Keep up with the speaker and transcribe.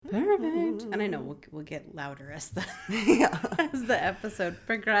Perfect. And I know we'll get louder as the as the episode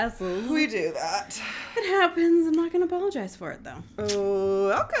progresses. We do that. It happens. I'm not going to apologize for it, though.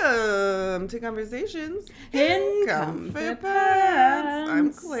 Welcome to Conversations in Comfy Pants.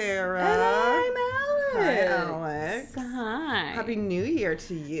 I'm Clara. And I'm Alex. Hi, Alex. Hi. Happy New Year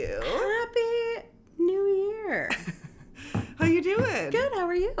to you. Happy New Year. How you doing? Good. How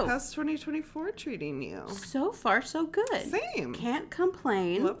are you? How's 2024 treating you? So far, so good. Same. Can't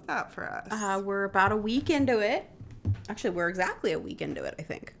complain. Love that for us. We're about a week into it. Actually, we're exactly a week into it, I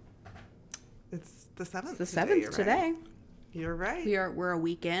think. It's the 7th. It's the 7th today. You're right. We're a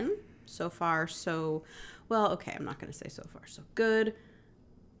week in. So far, so... Well, okay, I'm not going to say so far, so good.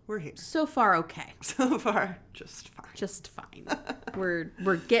 We're here. So far, okay. So far, just fine. Just fine.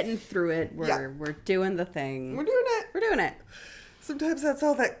 We're getting through it. We're doing the thing. We're doing it. We're doing it. Sometimes that's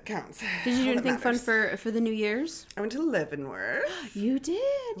all that counts. Did you do anything fun for the New Year's? I went to Leavenworth. You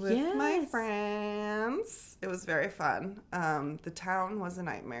did, with my friends. It was very fun. The town was a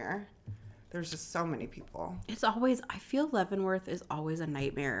nightmare. There's just so many people. I feel Leavenworth is always a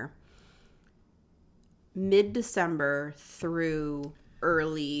nightmare. Mid-December through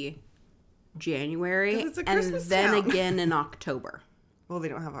early January, it's a and Christmas then town. again in October. Well, they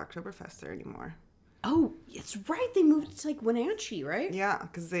don't have Oktoberfest there anymore. Oh, it's right. They moved it to like Wenatchee, right? Yeah,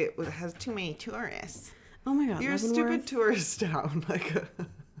 because it has too many tourists. Oh my God, You're a Leavenworth. stupid tourist town. Like,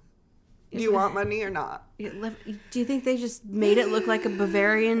 do you want money or not? Do you think they just made it look like a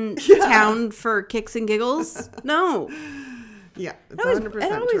Bavarian town for kicks and giggles? No. Yeah, it's 100%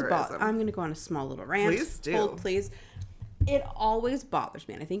 tourism. I'm going to go on a small little rant. Please do. Hold, please. It always bothers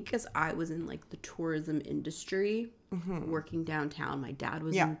me. And I think because I was in like the tourism industry, working downtown. My dad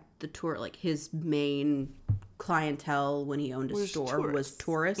was in the tour, like his main clientele when he owned a store was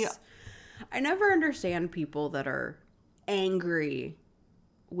tourists. Yeah. I never understand people that are angry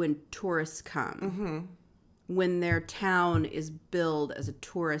when tourists come, when their town is billed as a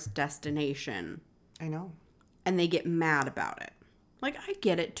tourist destination. I know. And they get mad about it. Like, I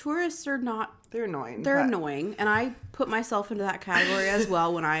get it. Tourists are not... They're annoying. They're annoying. And I put myself into that category as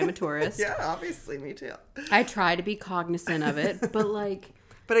well when I am a tourist. Yeah, obviously. Me too. I try to be cognizant of it. But, like...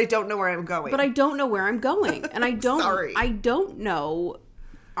 But I don't know where I'm going. But I don't know where I'm going. And I don't... Sorry. I don't know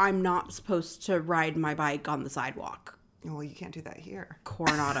I'm not supposed to ride my bike on the sidewalk. Well, you can't do that here.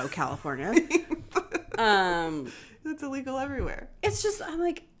 Coronado, California. That's illegal everywhere. It's just... I'm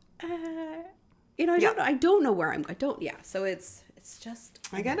like... I don't know where I'm... So it's just...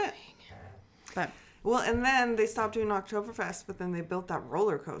 I get it. But... Well, and then they stopped doing Oktoberfest, but then they built that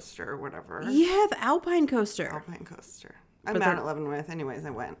roller coaster or whatever. Yeah, the Alpine coaster. I'm mad at Leavenworth. Anyways,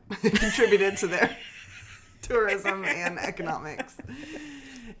 I went. Contributed to their tourism and economics.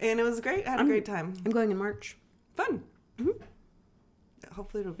 And it was great. I had a great time. I'm going in March. Fun.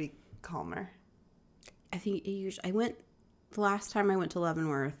 Hopefully it'll be calmer. I think I went... The last time I went to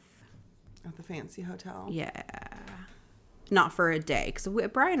Leavenworth... At the fancy hotel. Yeah. Not for a day. Because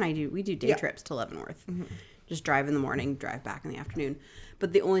Brian and I do day trips to Leavenworth. Just drive in the morning, drive back in the afternoon.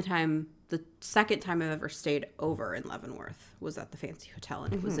 But the second time I've ever stayed over in Leavenworth was at the fancy hotel.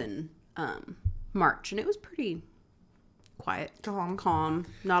 And it was in March. And it was pretty quiet. Calm.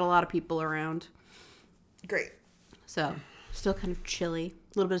 Not a lot of people around. Great. So, still kind of chilly.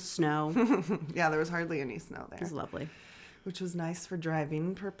 A little bit of snow. Yeah, there was hardly any snow there. It was lovely. Which was nice for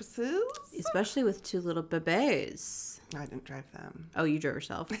driving purposes. Especially with two little bebés. I didn't drive them. Oh, you drove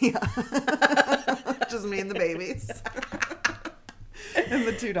yourself? Yeah. Just me and the babies. And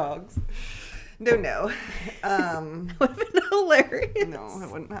the 2 dogs. No. Would have been hilarious. No, I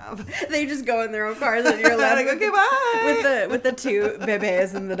wouldn't have. They just go in their own cars and you're like, okay, bye. With the 2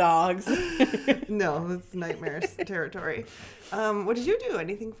 bebés and the dogs. No, that's nightmare territory. What did you do?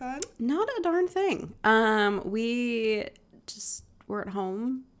 Anything fun? Not a darn thing. We just were at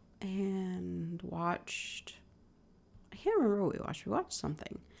home and watched... I can't remember what we watched. We watched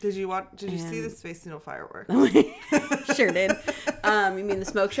something. Did you see the Space Needle fireworks? Sure did. You mean the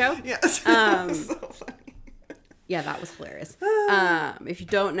smoke show? Yes. So funny. Yeah, that was hilarious. If you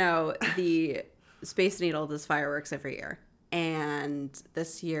don't know, the Space Needle does fireworks every year. And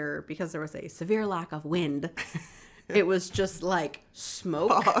this year, because there was a severe lack of wind, it was just like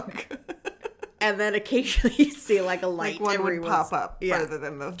smoke. Fog. And then occasionally you see like a light. Like one would pop up further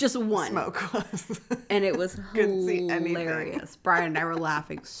than the just one smoke was. And it was Couldn't see anything. hilarious. Brian and I were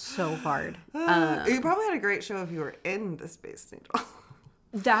laughing so hard. You probably had a great show if you were in the Space Needle.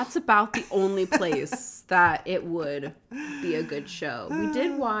 That's about the only place that it would be a good show. We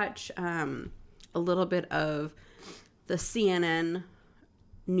did watch a little bit of the CNN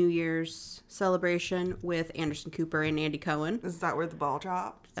New Year's celebration with Anderson Cooper and Andy Cohen. Is that where the ball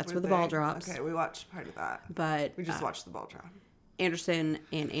dropped? That's where the ball drops. Okay, we watched part of that. But we just watched the ball drop. Anderson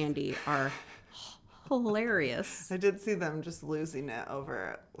and Andy are hilarious. I did see them just losing it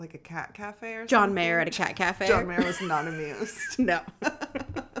over like a cat cafe or something. John Mayer at a cat cafe. John Mayer was not amused. No.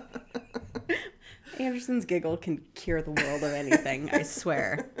 Anderson's giggle can cure the world of anything, I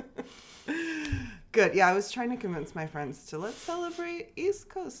swear. Good. Yeah, I was trying to convince my friends to let's celebrate East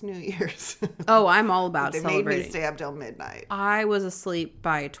Coast New Year's. Oh, I'm all about celebrating. They made me stay up till midnight. I was asleep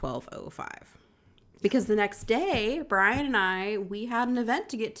by 12:05. Because the next day, Brian and we had an event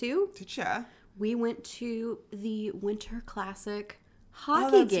to get to. Did ya? We went to the Winter Classic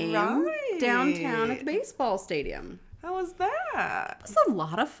hockey game downtown at the baseball stadium. How was that? It was a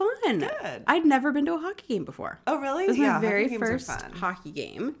lot of fun. Good. I'd never been to a hockey game before. Oh, really? It was my very hockey first hockey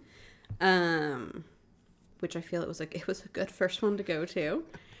game. Which I feel it was a good first one to go to.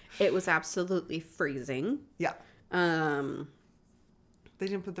 It was absolutely freezing. Yeah. They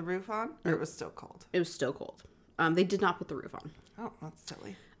didn't put the roof on, or it was still cold? It was still cold. They did not put the roof on. Oh, that's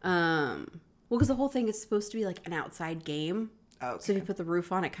silly. Well, because the whole thing is supposed to be like an outside game. Oh, okay. So if you put the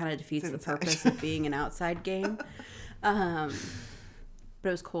roof on, it kind of defeats the purpose of being an outside game. But it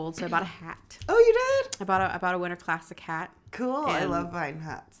was cold, so I bought a hat. Oh, you did? I bought a Winter Classic hat. Cool. I love buying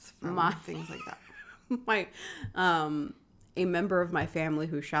hats from things like that. A member of my family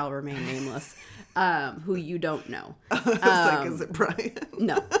who shall remain nameless, who you don't know. I was like, is it Brian?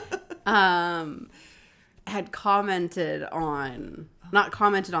 No. Had commented on, not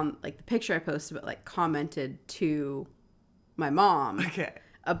commented on like the picture I posted, but like commented to my mom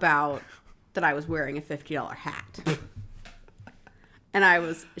about that I was wearing a $50 hat.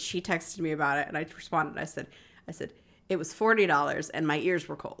 And she texted me about it and I responded. I said, it was $40 and my ears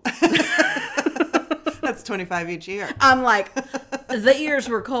were cold. That's $25 each year. I'm like, the ears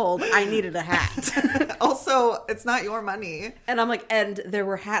were cold. I needed a hat. Also, it's not your money. And I'm like, and there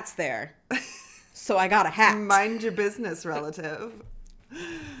were hats there. So I got a hat. Mind your business, relative.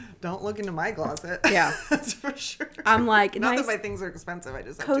 Don't look into my closet. Yeah. That's for sure. I'm like, not nice, that my things are expensive. I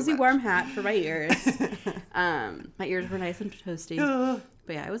just have cozy too much. warm hat for my ears. My ears were nice and toasty.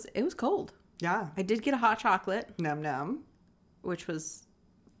 But yeah, it was cold. Yeah. I did get a hot chocolate. Num num. Which was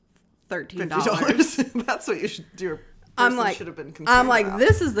 $13. $50. That's what you should do. I'm like,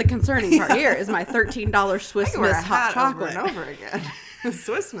 this is the concerning part here is my $13 Swiss Miss hot chocolate. Over and over again.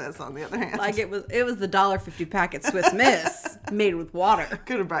 Swiss Miss, on the other hand. Like it was the $1.50 packet Swiss Miss made with water.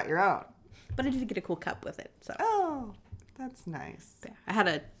 Could have brought your own. But I did get a cool cup with it. So. Oh, that's nice.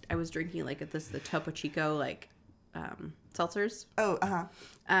 Yeah, I was drinking like the Topo Chico like seltzers. Oh,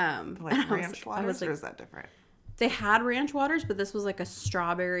 like ranch waters, or is that different? They had ranch waters, but this was like a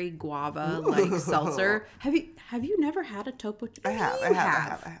strawberry guava like seltzer. Have you never had a Topo Chico? I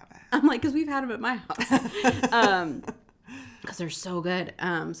have. I'm like, because we've had them at my house. Because they're so good. So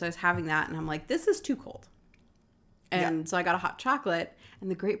I was having that, and I'm like, this is too cold. And so I got a hot chocolate,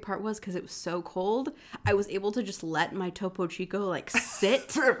 and the great part was because it was so cold, I was able to just let my Topo Chico like sit.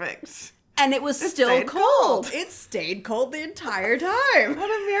 Perfect. And it was still cold. It stayed cold the entire time. What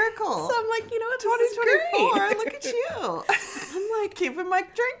a miracle. So I'm like, it's 2024. Look at you. I'm like, keeping my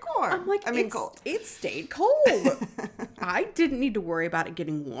drink warm. I'm like, cold. It stayed cold. I didn't need to worry about it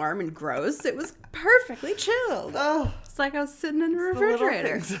getting warm and gross. It was perfectly chilled. Oh, it's like I was sitting in a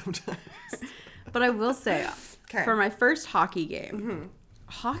refrigerator. Sometimes. But I will say, for my first hockey game,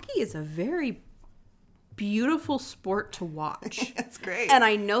 hockey is a very beautiful sport to watch. It's great. And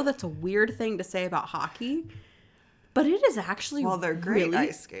I know that's a weird thing to say about hockey, but it is actually they're great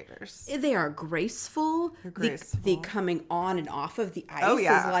ice skaters. They are graceful. They're graceful. The coming on and off of the ice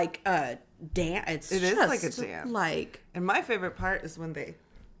is like a dance. It is like a dance. And my favorite part is when they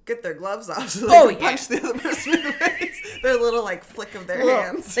get their gloves off so they can punch the other person in the face. Their little like flick of their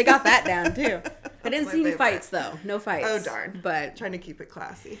hands. They got that down too. I didn't see any fights though. No fights. Oh darn. But trying to keep it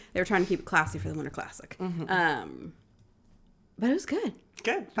classy. They were trying to keep it classy for the Winter Classic. But it was good.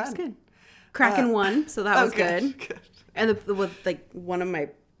 Good. Fun. It was good. Kraken won, so that was good. Good. And one of my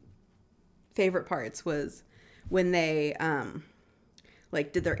favorite parts was when they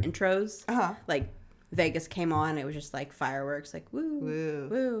did their intros. Like Vegas came on, it was just like fireworks, like woo, woo,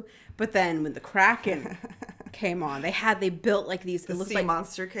 woo. But then when the Kraken came on, they built like these. The sea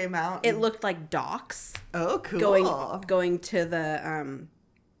monster came out. It looked like docks. Oh, cool. Going to the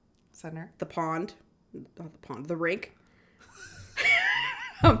center, the pond, not the pond, the rink.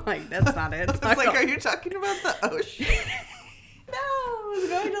 I'm like, that's not it. It's like, are you talking about the ocean? No, I was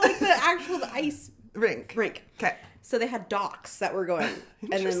going to like the actual ice rink. Okay. So they had docks that were going,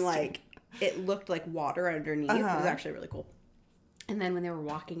 and then like it looked like water underneath. It was actually really cool. And then when they were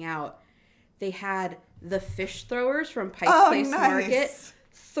walking out, they had the fish throwers from Pike Place Market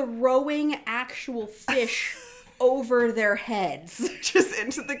throwing actual fish over their heads. Just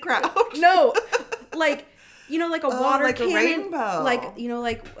into the crowd? No. Like, you know, like a water like cannon. a rainbow. Like, you know,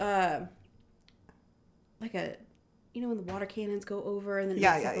 like a, you know, when the water cannons go over and then it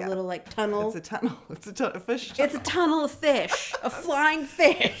makes a little, like, tunnel. It's a tunnel. It's a fish tunnel. It's a tunnel of fish. A flying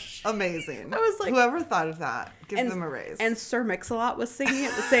fish. Amazing. I was like... Whoever thought of that, give them a raise. And Sir Mix-a-Lot was singing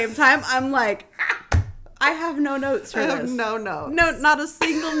at the same time. I'm like, I have no notes for this. I have no notes. No, not a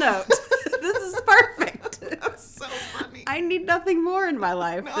single note. This is perfect. That's so funny. I need nothing more in my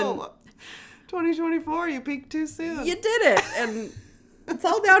life than... 2024, you peaked too soon. You did it. And it's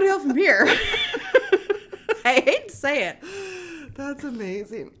all downhill from here. I hate to say it. That's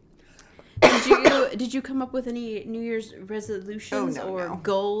amazing. Did you come up with any New Year's resolutions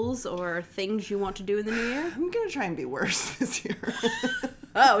goals or things you want to do in the new year? I'm going to try and be worse this year.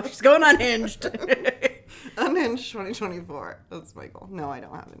 Oh, she's going unhinged. Unhinged 2024. That's my goal. No, I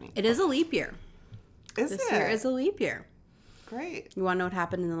don't have any. It is a leap year. This year is a leap year. Great. You want to know what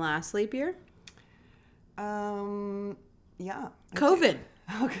happened in the last leap year? Yeah. COVID.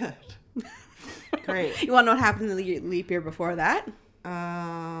 Oh, good. Great. You want to know what happened in the leap year before that?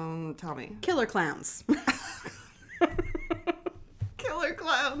 Tell me. Killer clowns. Killer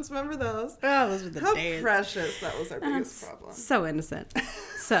clowns. Remember those? Oh, those were the days. How precious. That was our biggest problem. So innocent.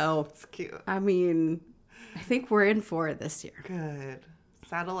 So. It's cute. I mean, I think we're in for it this year. Good.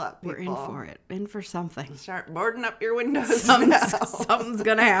 Saddle up, people. We're in for it. In for something. Start boarding up your windows. Something's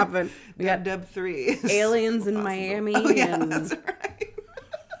going to happen. We got Dub 3. aliens in Miami. Oh, yeah, that's right.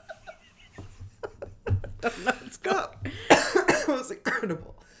 Don't know what's going on. It was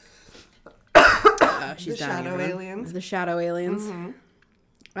incredible. She's the shadow aliens. The shadow aliens.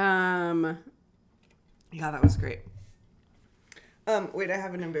 Mm-hmm. Yeah, that was great. Wait, I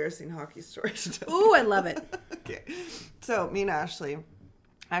have an embarrassing hockey story to tell. Ooh, I love it. Okay. So, me and Ashley,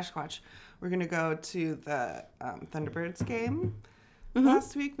 Ashquatch, we're going to go to the Thunderbirds game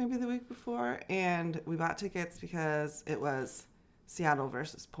last week, maybe the week before, and we bought tickets because it was Seattle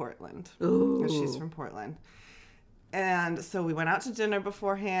versus Portland. Ooh. She's from Portland. And so we went out to dinner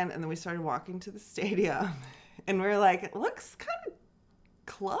beforehand, and then we started walking to the stadium, and we were like, it looks kind of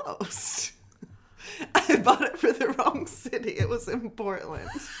closed. I bought it for the wrong city. It was in Portland.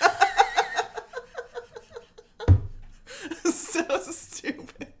 So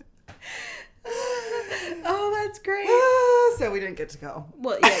stupid. Oh, that's great. So we didn't get to go.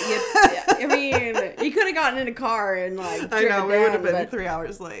 Well, yeah. I mean, you could have gotten in a car and like. I know, we would have been 3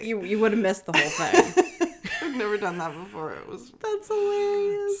 hours late. You would have missed the whole thing. I've never done that before. That's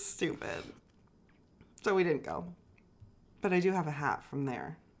hilarious. Stupid. So we didn't go. But I do have a hat from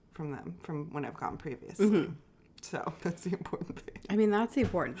them, from when I've gone previously. Mm-hmm. So that's the important thing. I mean, that's the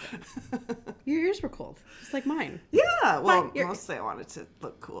important thing. Your ears were cold, just like mine. Yeah, well, mostly I wanted to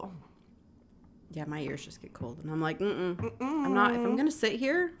look cool. Yeah, my ears just get cold, and I'm like, I'm not. If I'm gonna sit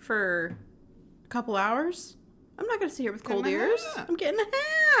here for a couple hours, I'm not gonna sit here with cold ears. I'm getting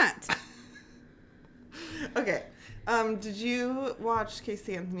a hat. Okay. Did you watch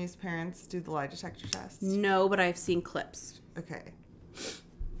Casey Anthony's parents do the lie detector test? No, but I've seen clips. Okay.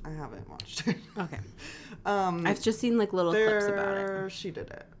 I haven't watched it. Okay. I've just seen like little clips about it. She did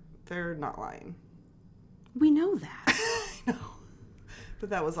it. They're not lying. We know that. I know. But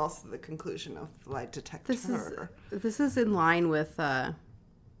that was also the conclusion of the lie detector. This is in line with oh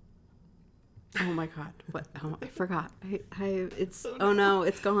my god. What? Oh, I forgot. It's oh no,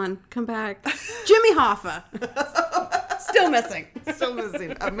 it's gone. Come back. Jimmy Hoffa. Still missing. Still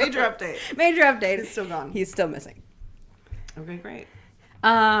missing. A major update. Major update. He's still gone. He's still missing. Okay, great.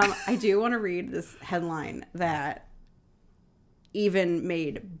 I do want to read this headline that even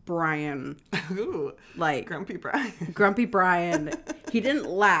made Brian like Grumpy Brian. Grumpy Brian. He didn't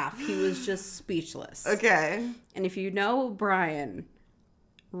laugh. He was just speechless. Okay. And if you know Brian,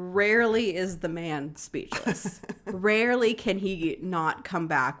 rarely is the man speechless. Rarely can he not come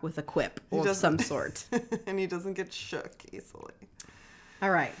back with a quip of some sort. And he doesn't get shook easily. All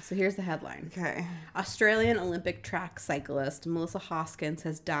right, so here's the headline. Okay. Australian Olympic track cyclist Melissa Hoskins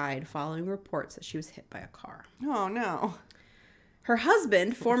has died following reports that she was hit by a car. Oh, no. Her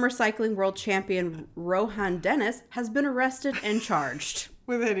husband, former cycling world champion Rohan Dennis, has been arrested and charged.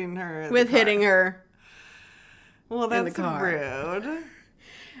 With hitting her. Hitting her. Well, that's rude.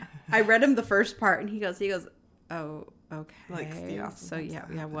 I read him the first part, and he goes, oh, okay. Like, so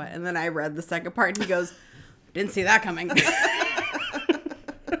yeah, what? And then I read the second part, and he goes, didn't see that coming.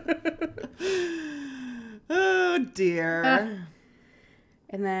 Oh, dear.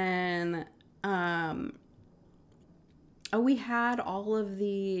 And then, we had all of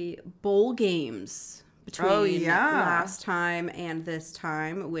the bowl games between last time and this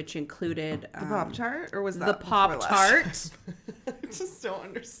time, which included the Pop-Tart, or was that the Pop-Tart? I just don't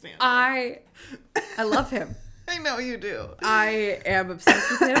understand. I love him. I know you do. I am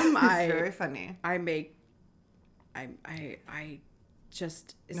obsessed with him. He's very funny. It's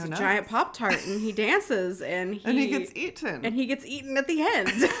a giant Pop-Tart, and he dances, and he gets eaten. And he gets eaten at the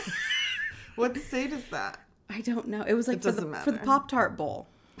end. What state is that? I don't know. It was like for the Pop-Tart bowl.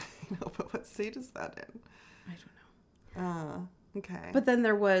 I know, but what state is that in? I don't know. Okay. But then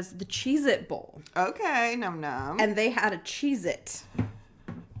there was the Cheez-It bowl. Okay, num-num. And they had a Cheez-It.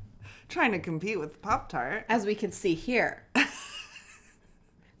 Trying to compete with Pop-Tart. As we can see here.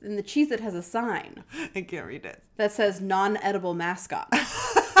 And the Cheez-It has a sign. I can't read it. That says non-edible mascot.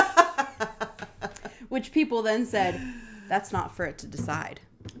 Which people then said, that's not for it to decide.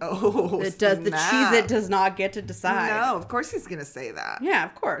 Oh, the Cheez-It does not get to decide. No, of course he's going to say that. Yeah,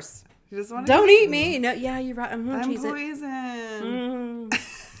 of course. He doesn't want to Don't eat me. No, yeah, you're right. I'm poison.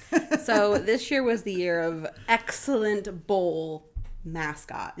 So this year was the year of excellent bowl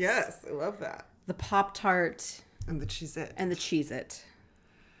mascots. Yes, I love that. The Pop-Tart. And the Cheez-It. And the Cheez-It.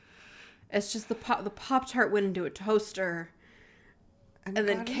 It's just the Pop-Tart went into a toaster and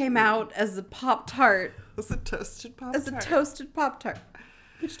then came out as a Pop-Tart. As a toasted Pop-Tart. As a toasted Pop-Tart.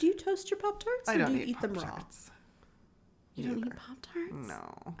 But do you toast your Pop-Tarts? I don't do you eat them raw? Pop-Tarts. You don't eat Pop-Tarts? No.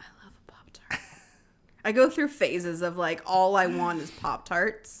 I love a Pop-Tart. I go through phases of like all I want is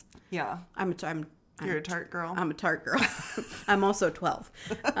Pop-Tarts. Yeah. You're a tart girl. I'm a tart girl. I'm also 12.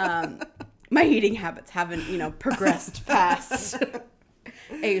 My eating habits haven't, progressed past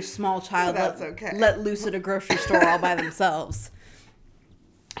a small child let loose at a grocery store all by themselves.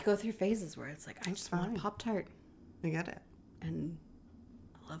 I go through phases where it's like, I just want a Pop-Tart. I get it. And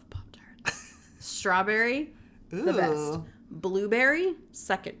I love Pop-Tarts. Strawberry, the best. Blueberry,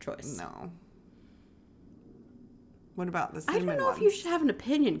 second choice. No. What about the cinnamon I don't know ones? if you should have an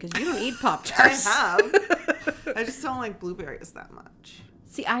opinion because you don't eat Pop-Tarts. I have. I just don't like blueberries that much.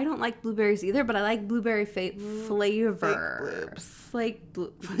 See, I don't like blueberries either, but I like blueberry flavor. Flake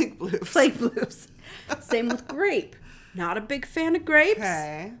bloobs. Flake bloobs. Same with grape. Not a big fan of grapes.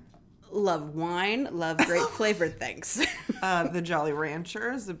 Okay. Love wine. Love grape flavored things. The Jolly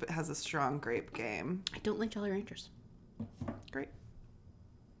Ranchers has a strong grape game. I don't like Jolly Ranchers. Great.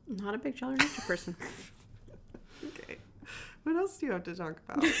 Not a big Jolly Rancher person. Okay. What else do you have to talk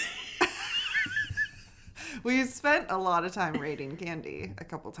about? We spent a lot of time rating candy a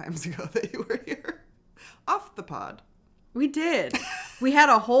couple times ago that you were here. Off the pod. We did. We had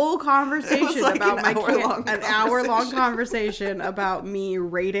a whole conversation about an hour-long conversation about me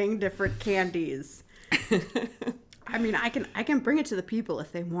rating different candies. I mean, I can bring it to the people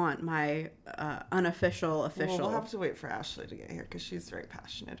if they want my unofficial. Well, we'll have to wait for Ashley to get here because she's very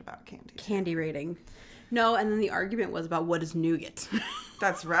passionate about candy. Candy rating. No, and then the argument was about what is nougat.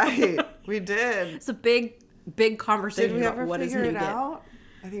 That's right. We did. It's a big conversation about what is nougat. Did we ever figure it out?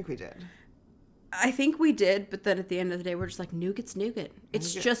 I think we did. I think we did, but then at the end of the day, we're just like, nougat's nougat.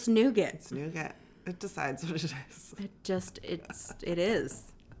 It's just nougat. It's nougat. It decides what it is. It is.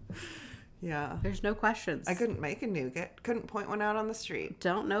 Yeah. There's no questions. I couldn't make a nougat. Couldn't point one out on the street.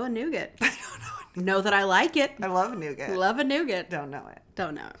 Don't know a nougat. I don't know a nougat. Know that I like it. I love a nougat. Love a nougat. Don't know it.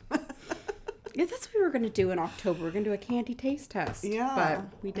 Don't know it. Yeah, that's what we were going to do in October. We're going to do a candy taste test. Yeah. But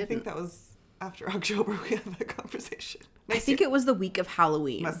we didn't. I think that was after October we had that conversation. I think it was the week of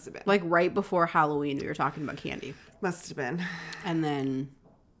Halloween. Must have been. Like right before Halloween, we were talking about candy. Must have been. And then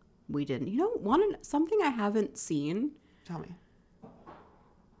we didn't. You know, something I haven't seen. Tell me.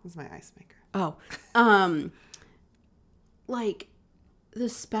 This is my ice maker. Oh. Like the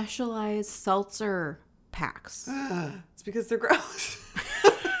specialized seltzer packs. It's because they're gross.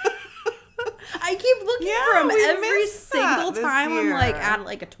 I keep looking for them every single time. I'm like, add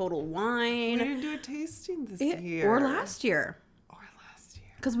like a Total Wine. We didn't do a tasting this year. Or last year.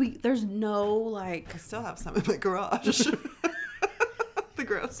 Because there's no like. I still have some in my garage. The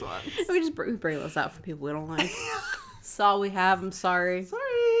gross ones. We just bring those out for people we don't like. That's all we have. I'm sorry. Sorry.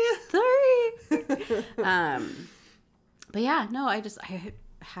 But yeah, no, I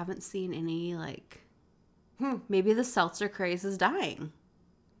haven't seen any like. Maybe the seltzer craze is dying.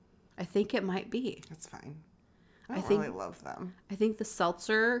 I think it might be. That's fine. I really love them. I think the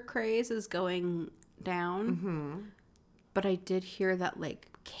seltzer craze is going down. Mm-hmm. But I did hear that like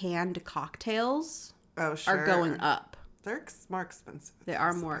canned cocktails are going up. They're more expensive. They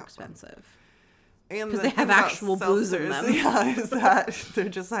are more expensive. Because they have actual booze in them. Yeah, is that they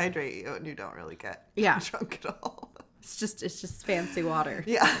just hydrate you and you don't really get drunk at all. It's just fancy water.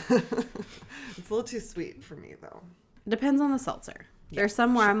 Yeah. It's a little too sweet for me though. Depends on the seltzer. There's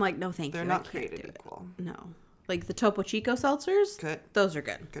some where I'm like, no, thank They're you. not created equal. No. Like the Topo Chico seltzers? Good. Those are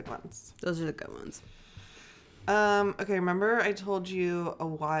good. Good ones. Those are the good ones. Okay, remember I told you a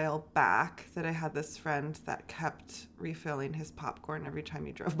while back that I had this friend that kept refilling his popcorn every time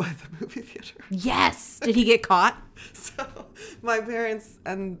he drove by the movie theater? Yes! Did he get caught? So my parents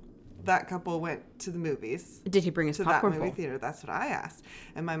and that couple went to the movies. Did he bring his to popcorn that movie bowl? theater? That's what I asked.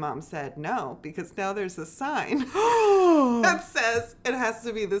 And my mom said no, because now there's a sign that says it has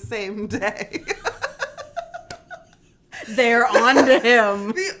to be the same day. They're on to him.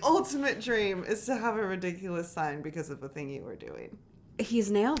 The ultimate dream is to have a ridiculous sign because of a thing you were doing. He's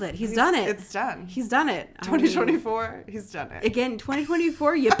nailed it. He's done it. It's done. He's done it. 2024, he's done it. Again,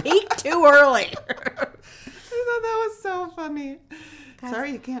 2024, you peaked too early. I thought that was so funny.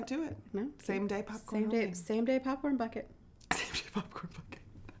 Sorry, you can't do it. No. Same day popcorn. Same day popcorn bucket. Same day popcorn bucket.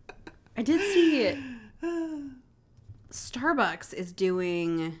 I did see it. Starbucks is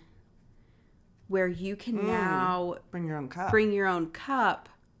doing where you can now bring your own cup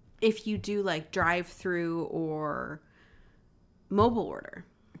if you do like drive-through or mobile order.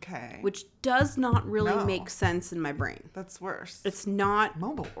 Okay. Which does not really make sense in my brain. That's worse. It's not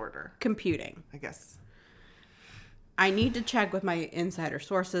mobile order computing. I guess. I need to check with my insider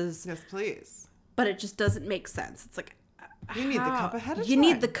sources. Yes, please. But it just doesn't make sense. It's like, you need the cup ahead of time. You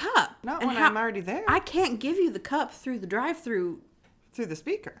need the cup. Not when I'm already there. I can't give you the cup through the drive-through. Through the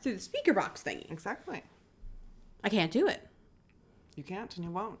speaker. Through the speaker box thingy. Exactly. I can't do it. You can't and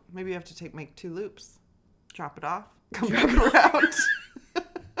you won't. Maybe you have to make 2 loops. Drop it off. Come back around.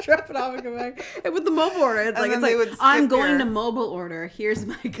 Drop it off and come back. And with the mobile order, it's like I'm going to mobile order. Here's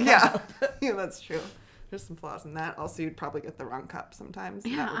my cup. Yeah, that's true. There's some flaws in that. Also, you'd probably get the wrong cup sometimes.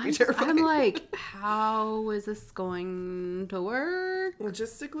 Yeah, that would be terrifying. I'm like, how is this going to work?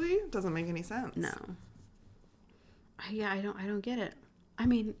 Logistically, it doesn't make any sense. No. Yeah, I don't get it. I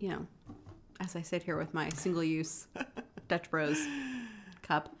mean, as I sit here with my single-use Dutch Bros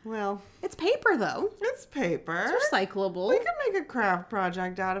cup. Well, it's paper though. It's paper. It's recyclable. We can make a craft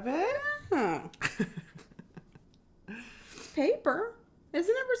project out of it. It's paper.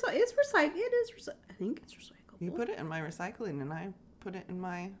 Isn't it recyclable? It's recyclable. It is recyclable. I think it's recyclable. You put it in my recycling and I put it in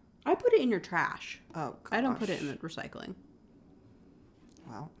my... I put it in your trash. Oh, gosh. I don't put it in the recycling.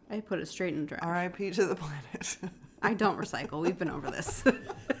 Well. I put it straight in the trash. R.I.P. to the planet. I don't recycle. We've been over this.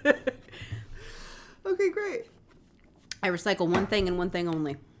 Okay, great. I recycle one thing and one thing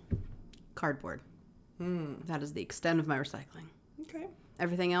only. Cardboard. That is the extent of my recycling. Okay.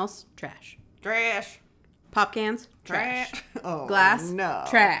 Everything else, trash. Trash. Pop cans, trash. Oh, glass, no.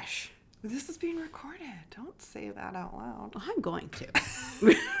 trash. This is being recorded. Don't say that out loud. Well, I'm going to.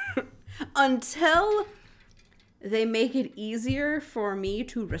 Until they make it easier for me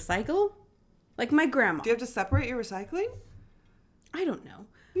to recycle. Like my grandma. Do you have to separate your recycling? I don't know.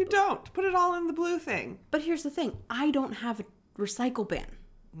 You don't. Put it all in the blue thing. But here's the thing. I don't have a recycle bin.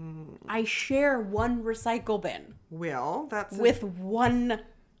 I share one recycle bin. Well, that's... with one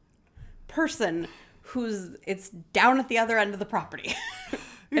person it's down at the other end of the property.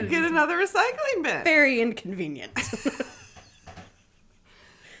 You get another recycling bin. Very inconvenient.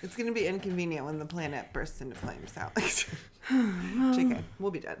 It's going to be inconvenient when the planet bursts into flames, Alex. JK,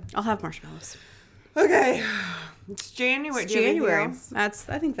 we'll be dead. I'll have marshmallows. Okay. It's January. It's January. I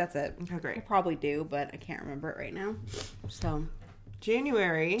think that's it. Okay, great. I probably do, but I can't remember it right now. So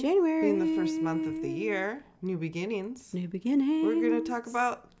January being the first month of the year, new beginnings. New beginnings. We're going to talk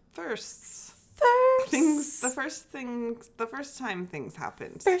about firsts. Things, the first time things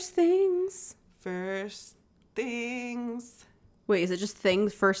happened. First things. Wait, is it just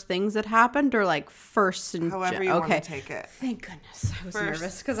first things that happened, or like first and however you want to take it? Thank goodness. I was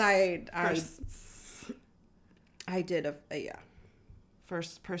nervous because I did yeah.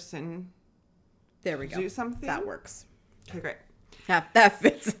 First person. There we go. Do something. That works. Okay, great. That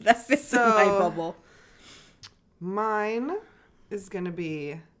fits in my bubble. Mine is gonna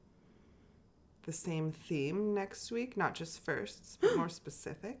be the same theme next week, not just firsts, but more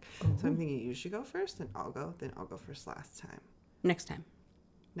specific. So I'm thinking you should go first, then I'll go first last time. Next time.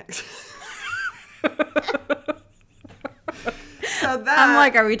 Next. So that I'm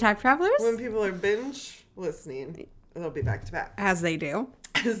like, are we time travelers? when people are binge listening, it'll be back to back. As they do.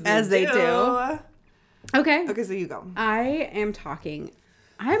 As they do. Okay. Okay, so you go. I'm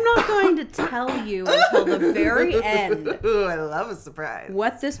not going to tell you until the very end. Ooh, I love a surprise.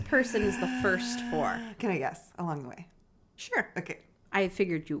 What this person is the first for. Can I guess along the way? Sure. Okay. I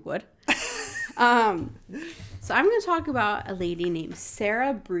figured you would. So I'm going to talk about a lady named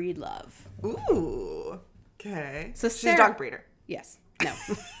Sarah Breedlove. Ooh. Okay. So she's a dog breeder. Yes. No.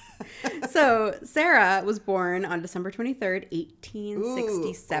 So Sarah was born on December 23rd,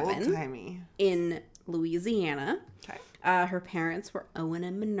 1867. Ooh, old-timey. In Louisiana. Okay. Her parents were Owen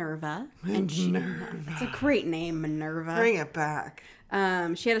and Minerva. That's a great name, Minerva. Bring it back.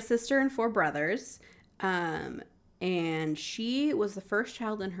 She had a sister and 4 brothers. And she was the first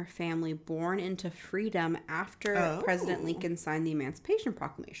child in her family born into freedom after President Lincoln signed the Emancipation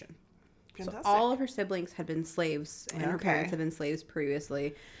Proclamation. Fantastic. So all of her siblings had been slaves, and her parents had been slaves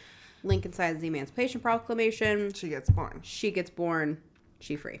previously. Lincoln signs the Emancipation Proclamation. She gets born.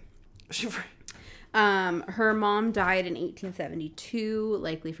 She free. She free. Her mom died in 1872,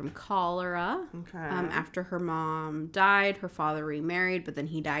 likely from cholera. Okay. After her mom died, her father remarried, but then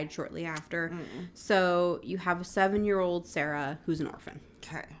he died shortly after. So you have a 7-year-old Sarah who's an orphan.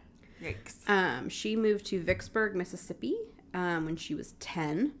 Okay. Yikes. She moved to Vicksburg, Mississippi, when she was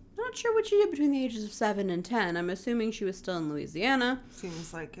 10. Not sure what she did between the ages of 7 and 10. I'm assuming she was still in Louisiana.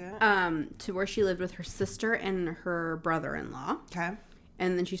 Seems like it. To where she lived with her sister and her brother-in-law. Okay.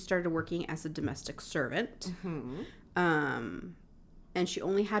 And then she started working as a domestic servant. And she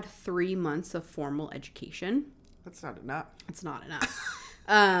only had 3 months of formal education. That's not enough. It's not enough.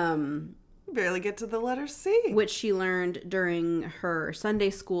 Barely get to the letter C. Which she learned during her Sunday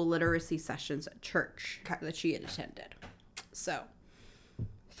school literacy sessions at church that she had attended. So,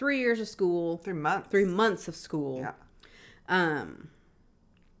 3 years of school. 3 months. 3 months of school. Yeah. And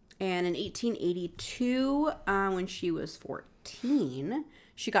in 1882, when she was 14,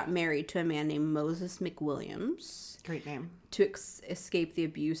 she got married to a man named Moses McWilliams. Great name. To escape the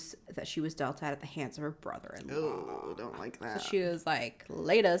abuse that she was dealt at the hands of her brother-in-law. Oh, don't like that. So she was like,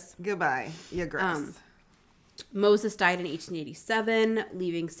 latest. Goodbye. You're gross. Moses died in 1887,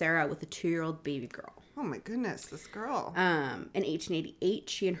 leaving Sarah with a 2-year-old baby girl. Oh my goodness, this girl. In 1888,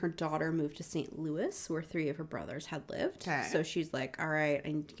 she and her daughter moved to St. Louis, where 3 of her brothers had lived. Okay. So she's like, all right,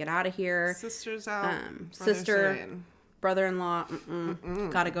 I need to get out of here. Sister's out. Sister, brother-in-law,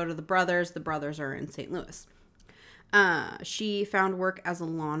 got to go to the brothers. The brothers are in St. Louis. She found work as a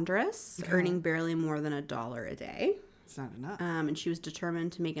laundress, earning barely more than $1 a day. It's not enough. And she was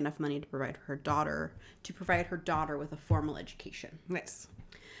determined to make enough money to provide her daughter with a formal education. Nice.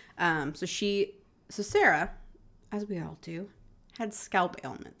 So Sarah, as we all do, had scalp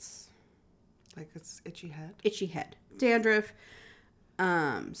ailments. Like it's itchy head? Dandruff,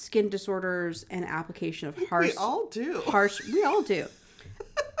 skin disorders, and application of harsh... We all do. We all do.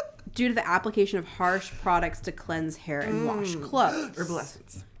 Due to the application of harsh products to cleanse hair and wash clothes. Herbal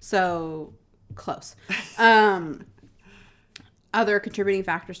essence. So, close. Other contributing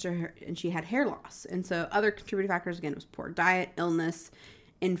factors to her, and she had hair loss. And so other contributing factors, again, was poor diet, illness,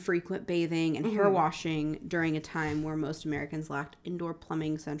 infrequent bathing, and hair washing during a time where most Americans lacked indoor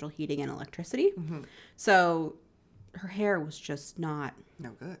plumbing, central heating, and electricity. So her hair was just not...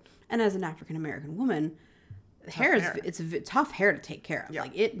 No good. And as an African-American woman, it's tough hair to take care of. Yeah.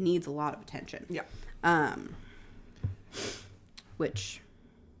 Like, it needs a lot of attention. Yeah. Which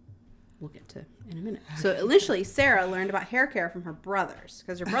we'll get to in a minute. So initially, Sarah learned about hair care from her brothers,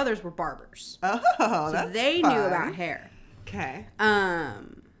 because her brothers were barbers. Oh, so that's they fun. Knew about hair. Okay.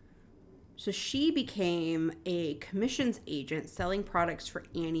 So she became a commissions agent selling products for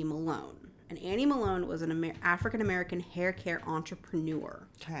Annie Malone. And Annie Malone was an African-American hair care entrepreneur.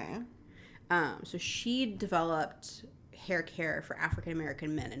 Okay. So she developed hair care for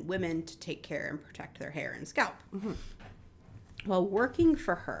African-American men and women to take care and protect their hair and scalp. While working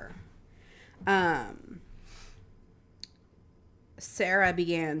for her, Sarah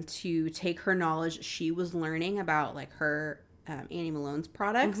began to take her knowledge she was learning about like her Annie Malone's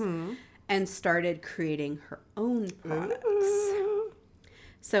products and started creating her own products. Ooh.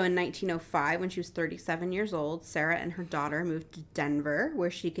 So in 1905, when she was 37 years old, Sarah and her daughter moved to Denver, where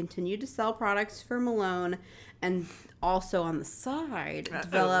she continued to sell products for Malone and also on the side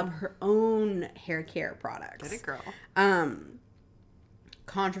develop her own hair care products. Get it, girl.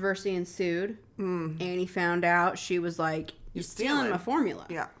 Controversy ensued. Annie found out. She was like, "You're stealing my formula."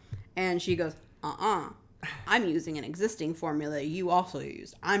 Yeah. And she goes, I'm using an existing formula you also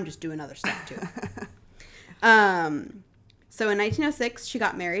used. I'm just doing other stuff to it. So in 1906, she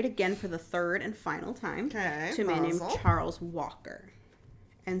got married again for the third and final time to a man named Charles Walker.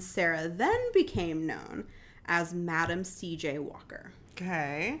 And Sarah then became known as Madam C.J. Walker.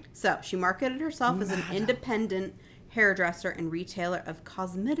 Okay. So she marketed herself as an independent hairdresser and retailer of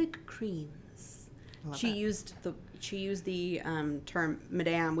cosmetic creams. She used the term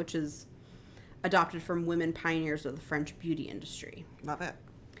Madame, which is adopted from women pioneers of the French beauty industry. Love it.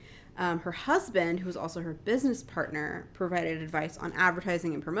 Her husband, who was also her business partner, provided advice on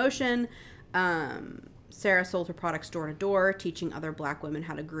advertising and promotion. Sarah sold her products door to door, teaching other Black women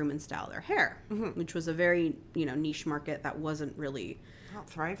how to groom and style their hair, which was a very, niche market that wasn't really... Not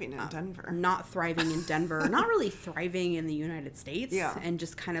thriving in Denver. Not thriving in Denver. Not really thriving in the United States. Yeah. And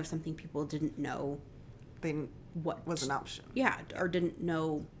just kind of something people didn't know... What was an option. Yeah, or didn't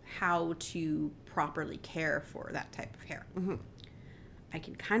know how to properly care for that type of hair. I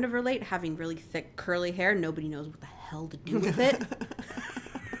can kind of relate. Having really thick, curly hair, nobody knows what the hell to do with it.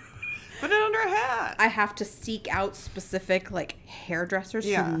 Put it under a hat. I have to seek out specific, hairdressers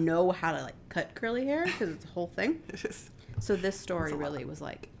who know how to, cut curly hair, because it's a whole thing. So this story really was,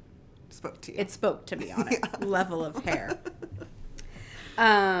 spoke to you. It spoke to me on a level of hair.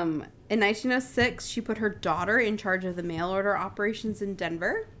 In 1906, she put her daughter in charge of the mail order operations in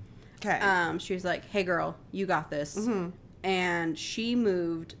Denver. Okay. She was like, hey, girl, you got this. And she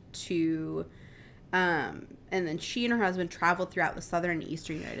moved to... and then she and her husband traveled throughout the southern and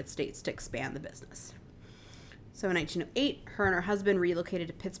eastern United States to expand the business. So in 1908, her and her husband relocated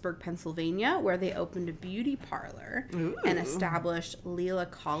to Pittsburgh, Pennsylvania, where they opened a beauty parlor and established Leela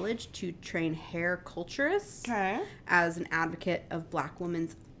College to train hair culturists. As an advocate of Black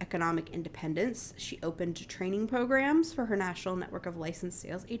women's economic independence, she opened training programs for her national network of licensed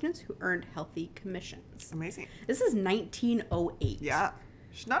sales agents who earned healthy commissions. Amazing. This is 1908. Yeah.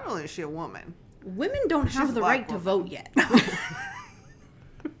 Not only is she a woman. Women don't have the right to vote yet.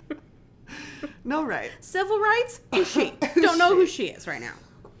 No right. Civil rights? Who's she? Don't know who she is right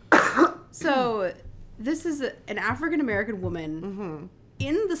now. So, this is an African American woman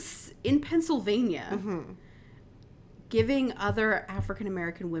in Pennsylvania giving other African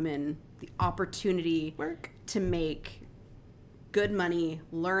American women the opportunity to make good money,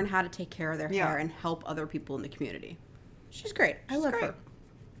 learn how to take care of their hair, and help other people in the community. She's great. I love her.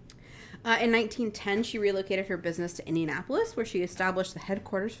 In 1910, she relocated her business to Indianapolis, where she established the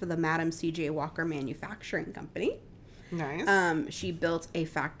headquarters for the Madam C.J. Walker Manufacturing Company. Nice. She built a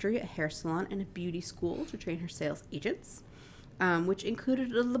factory, a hair salon, and a beauty school to train her sales agents, which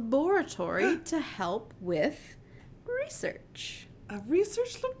included a laboratory to help with research. A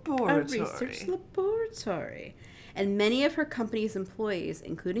research laboratory. A research laboratory. And many of her company's employees,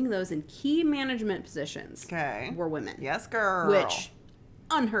 including those in key management positions, were women. Yes, girl. Which...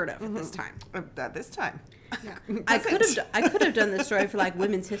 unheard of at this time. At this time. Yeah. I could have done this story for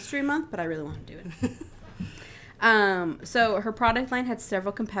Women's History Month, but I really want to do it. So her product line had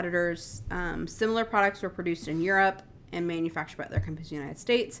several competitors. Similar products were produced in Europe and manufactured by other companies in the United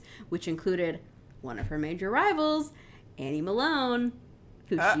States, which included one of her major rivals, Annie Malone,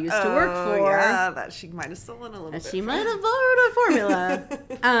 who she used to work for. Yeah, that she might have stolen a little bit. She might have borrowed a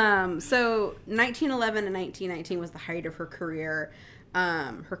formula. So 1911 and 1919 was the height of her career.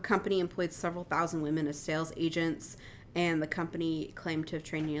 Her company employed several thousand women as sales agents, and the company claimed to have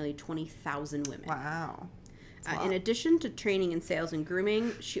trained nearly 20,000 women. Wow. In addition to training in sales and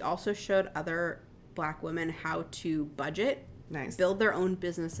grooming, she also showed other Black women how to budget, build their own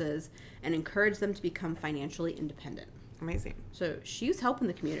businesses, and encourage them to become financially independent. Amazing. So she was helping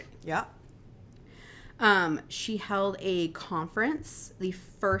the community. Yeah. She held a conference, the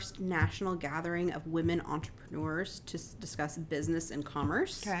first national gathering of women entrepreneurs to discuss business and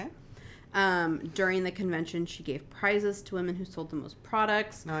commerce. During the convention, she gave prizes to women who sold the most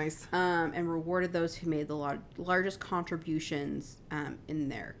products. Nice. And rewarded those who made the largest contributions in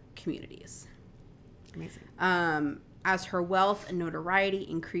their communities. Amazing. As her wealth and notoriety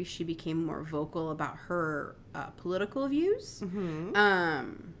increased, she became more vocal about her political views.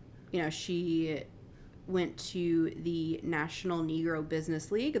 She went to the National Negro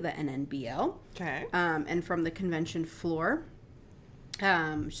Business League, the NNBL. And from the convention floor.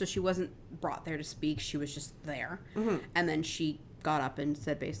 So she wasn't brought there to speak. She was just there. And then she got up and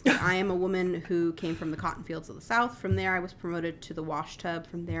said basically, I am a woman who came from the cotton fields of the South. From there, I was promoted to the wash tub.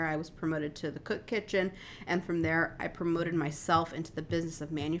 From there, I was promoted to the cook kitchen. And from there, I promoted myself into the business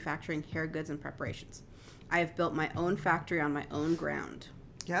of manufacturing hair goods and preparations. I have built my own factory on my own ground.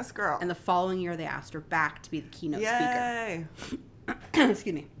 Yes, girl. And the following year, they asked her back to be the keynote speaker.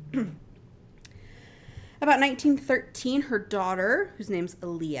 Excuse me. About 1913, her daughter, whose name's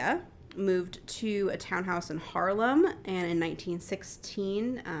Aaliyah, moved to a townhouse in Harlem. And in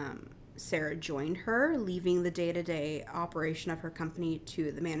 1916, Sarah joined her, leaving the day-to-day operation of her company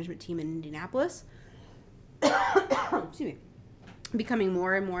to the management team in Indianapolis. Excuse me. Becoming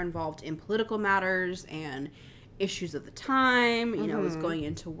more and more involved in political matters and issues of the time. You know, was going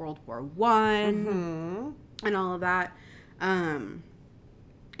into World War I and all of that. And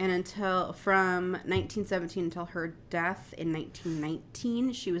from 1917 until her death in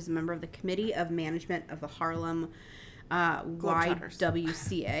 1919, she was a member of the Committee of Management of the Harlem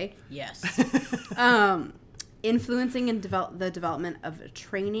YWCA. Yes. Influencing and the development of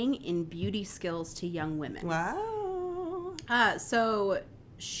training in beauty skills to young women. Wow. So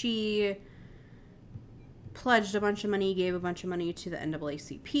she pledged a bunch of money, gave a bunch of money to the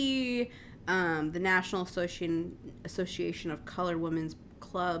NAACP, the National Association of Colored Women's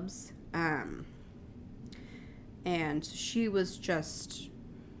Clubs, and she was just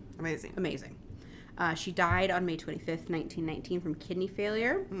amazing. She died on May 25th, 1919 from kidney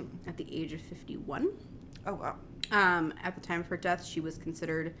failure at the age of 51. Oh, wow. At the time of her death, she was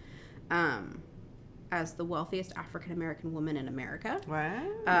considered as the wealthiest African-American woman in America. Wow.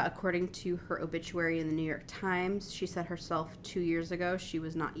 According to her obituary in the New York Times, she said herself 2 years ago she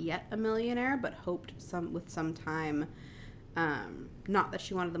was not yet a millionaire, but hoped with some time, not that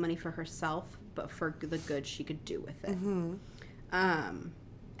she wanted the money for herself, but for the good she could do with it. Mm-hmm.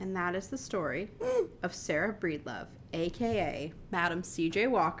 And that is the story of Sarah Breedlove, a.k.a. Madam C.J.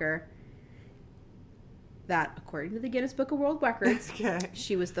 Walker, that, according to the Guinness Book of World Records,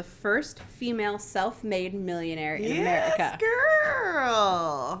 she was the first female self-made millionaire in America.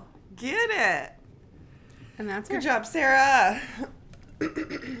 Girl! Get it! And that's Good job, Sarah! Way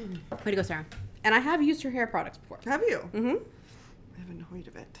to go, Sarah. And I have used her hair products before. Have you? Mm-hmm. I haven't heard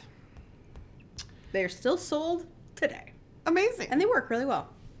of it. They are still sold today. Amazing. And they work really well.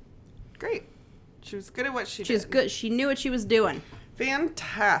 Great. She was good at what she did. She was good. She knew what she was doing.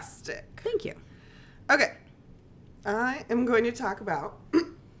 Fantastic. Thank you. Okay. I am going to talk about the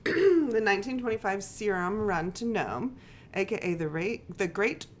 1925 serum run to Nome, a.k.a. the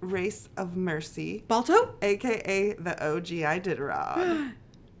Great Race of Mercy. Balto? A.k.a. the OG Iditarod.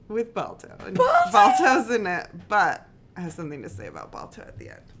 With Balto. And Balto's in it, but I have something to say about Balto at the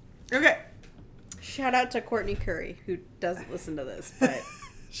end. Okay. Shout out to Courtney Curry, who doesn't listen to this, but...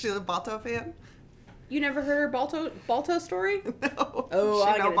 She's a Balto fan? You never heard her Balto story? No.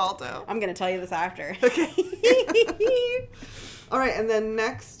 Oh, she know Balto. I'm going to tell you this after. Okay. All right, and then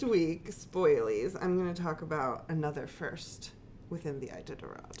next week, spoilies, I'm going to talk about another first within the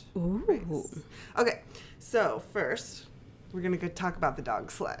Iditarod. Ooh. Race. Okay, so first, we're going to talk about the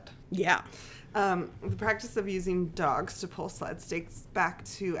dog sled. Yeah. The practice of using dogs to pull sleds dates back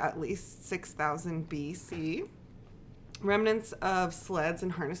to at least 6,000 BC. Remnants of sleds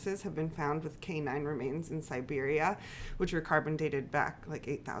and harnesses have been found with canine remains in Siberia, which were carbon dated back like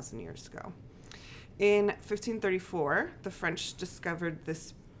 8,000 years ago. In 1534, the French discovered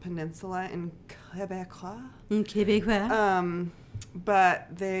this peninsula in Quebecois.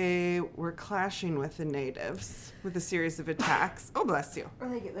 But they were clashing with the natives with a series of attacks. Oh, bless you.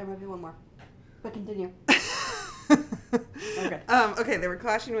 There might be one more. But continue. Okay. Okay, they were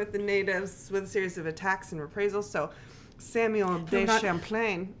clashing with the natives with a series of attacks and reprisals. So Samuel de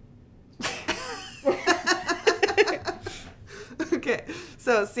Champlain. Okay,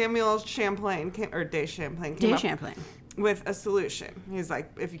 so Samuel Champlain came up with a solution. He's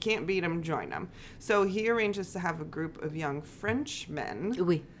like, if you can't beat them, join them. So he arranges to have a group of young Frenchmen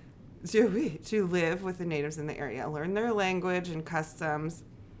to live with the natives in the area, learn their language and customs,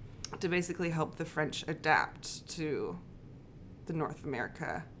 to basically help the French adapt to the North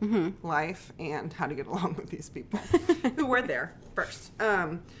America life and how to get along with these people who were there first.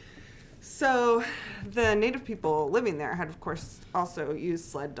 So the native people living there had, of course, also used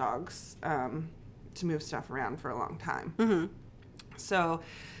sled dogs to move stuff around for a long time. Mm-hmm. So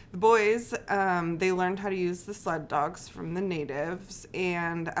the boys, they learned how to use the sled dogs from the natives,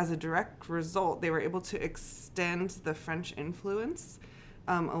 and as a direct result, they were able to extend the French influence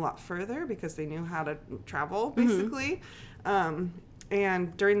a lot further because they knew how to travel, basically.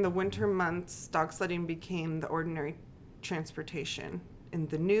 And during the winter months, dog sledding became the ordinary transportation in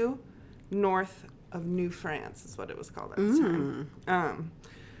the new north of New France, is what it was called at the time.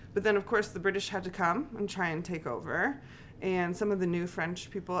 But then, of course, the British had to come and try and take over. And some of the new French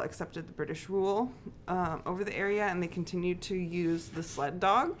people accepted the British rule over the area, and they continued to use the sled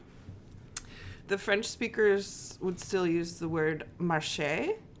dog. The French speakers would still use the word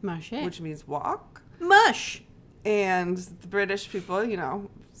marcher, which means walk. Mush. And the British people, you know,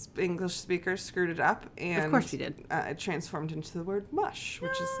 English speakers screwed it up. And of course we did. It transformed into the word mush,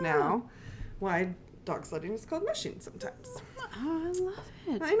 which is now why dog sledding is called mushing sometimes. Oh, I love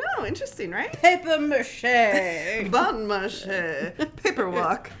it. I know. Interesting, right? Paper mache. Bon mache. Paper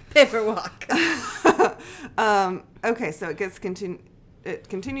walk. Paper walk. Okay, so it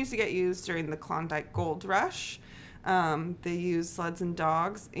continues to get used during the Klondike Gold Rush. They used sleds and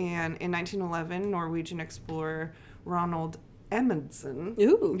dogs, and in 1911, Norwegian explorer Ronald Amundsen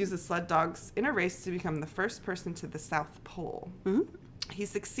used the sled dogs in a race to become the first person to the South Pole. He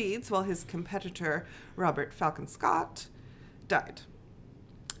succeeds while his competitor, Robert Falcon Scott, died.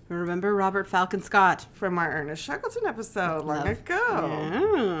 Remember Robert Falcon Scott? From our Ernest Shackleton episode long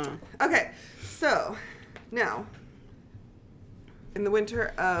ago. Yeah. Okay, so now, in the winter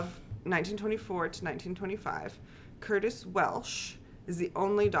of 1924 to 1925, Curtis Welsh is the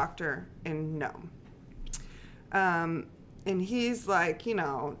only doctor in Nome. And he's like,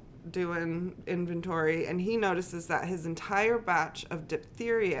 doing inventory, and he notices that his entire batch of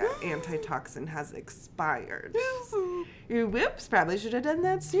diphtheria antitoxin has expired. Whoops, probably should have done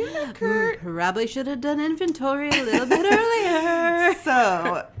that sooner, Kurt. Probably should have done inventory a little bit earlier.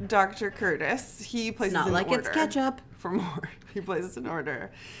 So, Dr. Curtis, he places It's not an like order it's ketchup. for more. He places an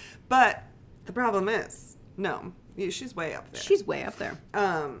order. But the problem is, no, she's way up there. She's way up there.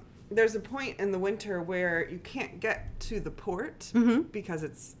 There's a point in the winter where you can't get to the port because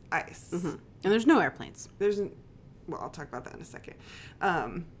it's ice. And there's no airplanes. I'll talk about that in a second.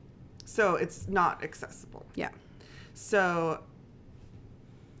 So it's not accessible. Yeah. So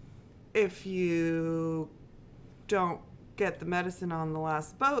if you don't get the medicine on the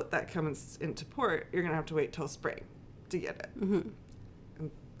last boat that comes into port, you're going to have to wait till spring to get it. And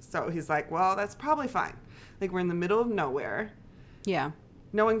so he's like, well, that's probably fine. Like, we're in the middle of nowhere. Yeah.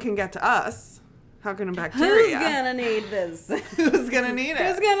 No one can get to us. How can a bacteria? Who's gonna need this? Who's gonna need it?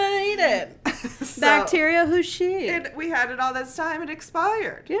 Who's gonna need it? So, Bacteria, who's she? we had it all this time. It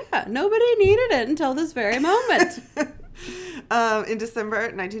expired. Yeah, nobody needed it until this very moment. In December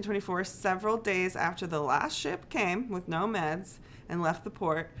 1924, several days after the last ship came with no meds and left the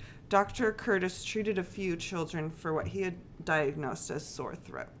port, Dr. Curtis treated a few children for what he had diagnosed as sore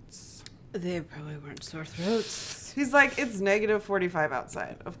throats. They probably weren't sore throats. He's like, it's negative 45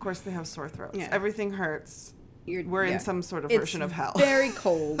 outside. Of course they have sore throats. Yeah. Everything hurts. We're in some sort of version of hell. Very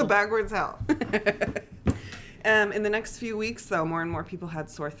cold. Backwards hell. In the next few weeks, though, more and more people had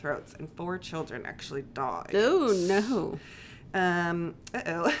sore throats, and 4 children actually died. Oh, no.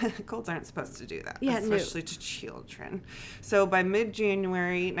 Colds aren't supposed to do that, yeah, especially to children. So by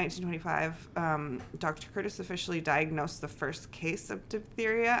mid-January 1925, Dr. Curtis officially diagnosed the first case of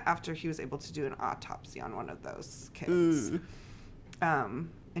diphtheria after he was able to do an autopsy on one of those kids.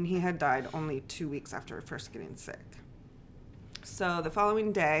 And he had died only 2 weeks after first getting sick. So the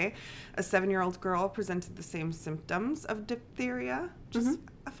following day, a 7-year-old girl presented the same symptoms of diphtheria, which is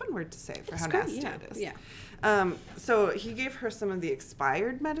a fun word to say for how nasty it is. Yeah. So he gave her some of the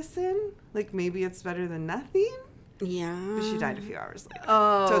expired medicine. Like, maybe it's better than nothing. Yeah. But she died a few hours later.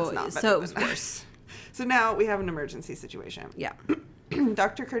 Oh, so it's not better. So it was worse. So now we have an emergency situation. Yeah.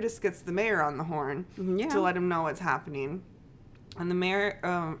 Dr. Curtis gets the mayor on the horn to let him know what's happening. And the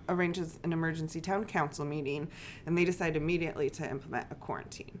mayor arranges an emergency town council meeting, and they decide immediately to implement a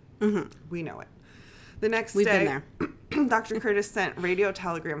quarantine. We know it. The next day, Dr. Curtis sent radio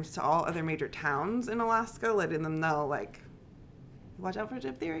telegrams to all other major towns in Alaska, letting them know, like, watch out for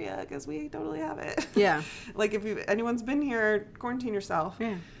diphtheria, because we totally have it. Yeah. Like, if anyone's been here, quarantine yourself.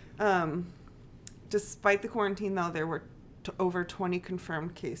 Yeah. Despite the quarantine, though, there were over 20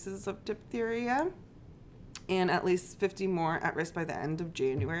 confirmed cases of diphtheria, and at least 50 more at risk by the end of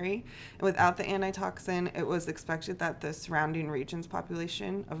January. And without the antitoxin, it was expected that the surrounding region's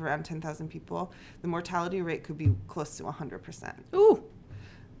population of around 10,000 people, the mortality rate could be close to 100%. Ooh.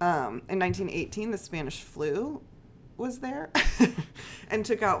 In 1918, the Spanish flu was there and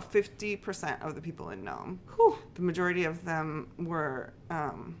took out 50% of the people in Nome. Whew. The majority of them were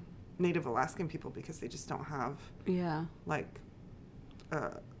Native Alaskan people because they just don't have,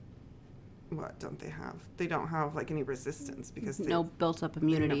 what don't they have? They don't have, like, any resistance because no built-up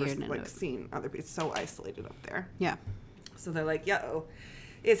immunity. They've never, seen other people. It's so isolated up there. Yeah. So they're like, yo,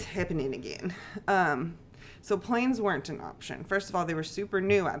 it's happening again. So planes weren't an option. First of all, they were super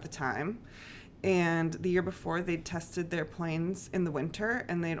new at the time. And the year before, they'd tested their planes in the winter,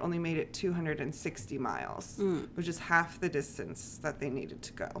 and they'd only made it 260 miles, which is half the distance that they needed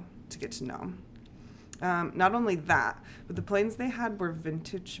to go to get to Nome. Not only that, but the planes they had were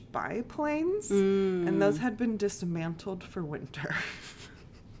vintage biplanes, and those had been dismantled for winter.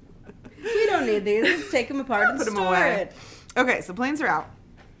 We don't need these. Let's take them apart and put them store away. it. Okay, so planes are out.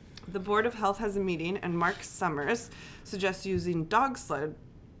 The Board of Health has a meeting, and Mark Summers suggests using dog sled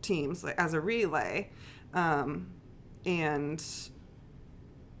teams as a relay, and,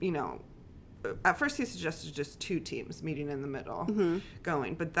 at first he suggested just 2 teams meeting in the middle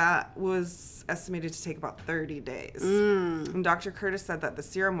going, but that was estimated to take about 30 days. And Dr. Curtis said that the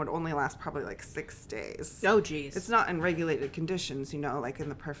serum would only last probably like 6 days. Oh, geez. It's not in regulated conditions, like in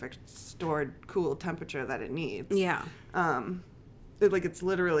the perfect stored cool temperature that it needs. Yeah. It's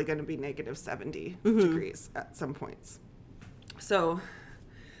literally going to be negative 70 degrees at some points. So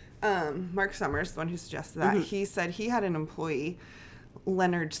Mark Summers, the one who suggested that, he said he had an employee,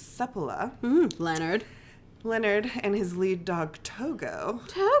 Leonard Sepola. Leonard and his lead dog, Togo.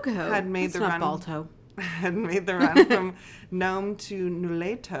 Had made the run. Balto. Had made the run from Nome to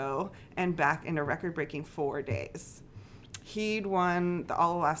Nuleto and back in a record-breaking 4 days. He'd won the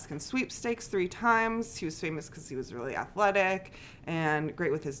All-Alaskan Sweepstakes 3 times. He was famous because he was really athletic and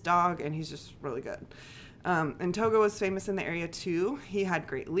great with his dog, and he's just really good. And Togo was famous in the area, too. He had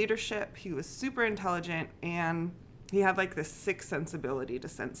great leadership. He was super intelligent, and he had, like, this sixth sensibility to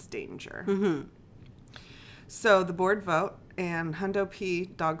sense danger. So the board vote, and Hundo P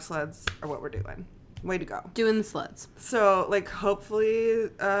dog sleds are what we're doing. Way to go. Doing the sleds. So, like, hopefully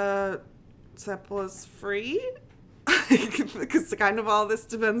Sepola's free. Because kind of all this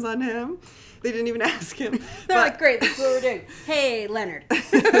depends on him. They didn't even ask him. They're like, great, that's what we're doing. Hey, Leonard.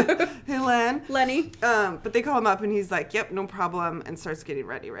 Hey, Len. Lenny. But they call him up, and he's like, yep, no problem, and starts getting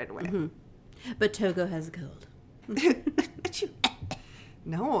ready right away. But Togo has a cold.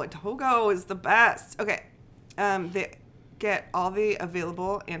 No, Togo is the best. Okay. They get all the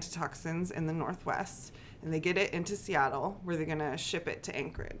available antitoxins in the Northwest, and they get it into Seattle, where they're going to ship it to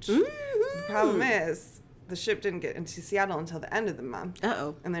Anchorage. The problem is, the ship didn't get into Seattle until the end of the month.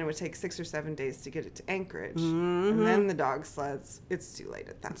 And then it would take 6 or 7 days to get it to Anchorage. And then the dog sleds, it's too late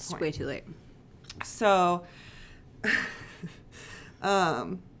at that point. It's way too late. So,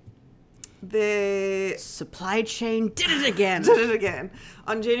 the supply chain did it again.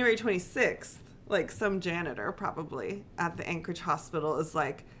 On January 26th, like some janitor probably at the Anchorage hospital is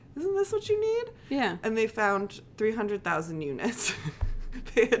like, isn't this what you need? Yeah. And they found 300,000 units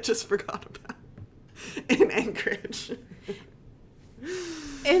they had just forgot about in Anchorage.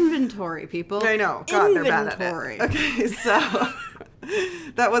 Inventory, people. I know. God, they're bad at it. Okay, so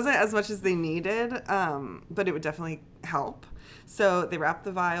that wasn't as much as they needed, but it would definitely help. So they wrapped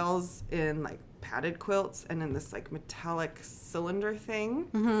the vials in like padded quilts and in this like metallic cylinder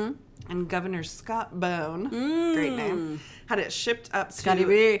thing. And Governor Scott Bone, great name, had it shipped up Scotty to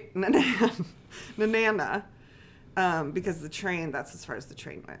B. Nenana. Because the train, that's as far as the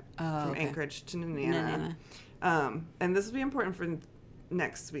train went. From Anchorage to Nenana. And this will be important for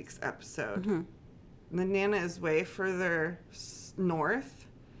next week's episode. Nenana is way further north.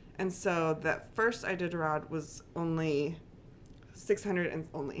 And so that first Iditarod was only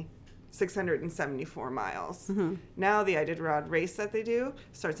 674 miles. Now the Iditarod race that they do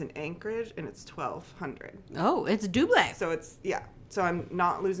starts in Anchorage, and it's 1,200. Oh, it's double. So it's, yeah. So I'm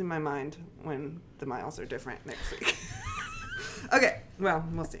not losing my mind when the miles are different next week. Okay, well,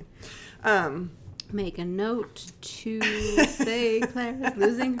 we'll see. Make a note to say Clara's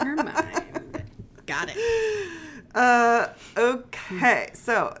losing her mind. Got it. Okay,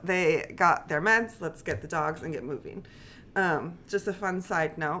 so they got their meds. Let's get the dogs and get moving. Just a fun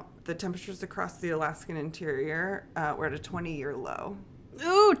side note, the temperatures across the Alaskan interior were at a 20-year low.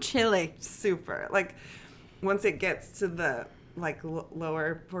 Ooh, chilly. Super. Like, once it gets to the, like,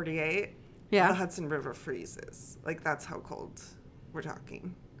 lower 48, the Hudson River freezes. Like, that's how cold we're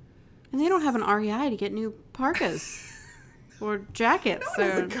talking. And they don't have an REI to get new parkas. Or jackets. No,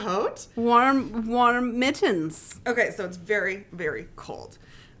 or a coat. Warm mittens. Okay, so it's very, very cold.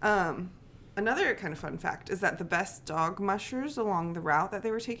 Another kind of fun fact is that the best dog mushers along the route that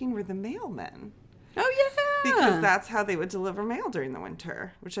they were taking were the mailmen. Oh, yeah. Because that's how they would deliver mail during the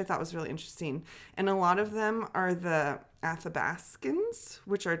winter, which I thought was really interesting. And a lot of them are the Athabascans,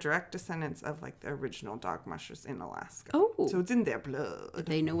 which are direct descendants of, like, the original dog mushers in Alaska. Oh. So it's in their blood.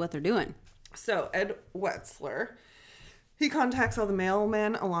 They know what they're doing. So Ed Wetzler, he contacts all the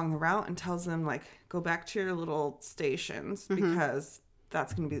mailmen along the route and tells them, like, go back to your little stations because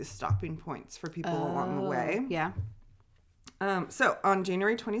that's going to be the stopping points for people along the way. Yeah. So on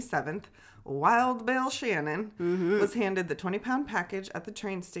January 27th, Wild Bill Shannon was handed the 20-pound package at the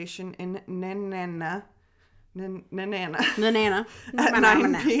train station in Nenana at 9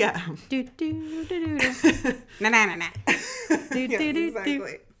 p.m. Yes,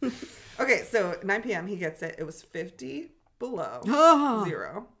 exactly. Okay, so 9 p.m. he gets it. It was 50 below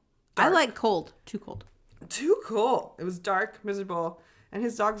zero. Dark. I like cold. Too cold. Too cold. It was dark, miserable, and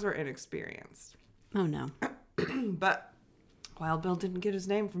his dogs were inexperienced. Oh, no. But Wild Bill didn't get his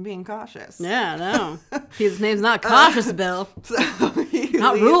name from being cautious. Yeah, no. His name's not Cautious Bill. So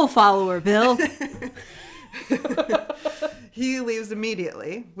not rule follower, Bill. He leaves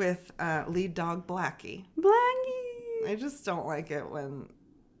immediately with lead dog Blackie. Blackie. I just don't like it when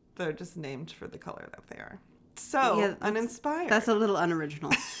they're just named for the color that they are. So uninspired. That's a little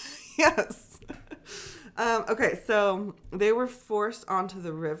unoriginal. Yes. Okay, so they were forced onto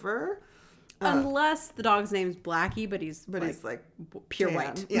the river Unless the dog's name's Blackie, but he's like pure tan.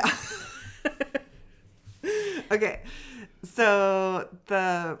 white. Yeah. Okay. So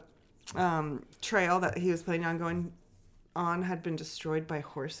the trail that he was planning on going on had been destroyed by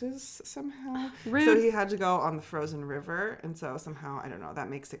horses somehow. Rude. So he had to go on the frozen river, and so somehow, I don't know, that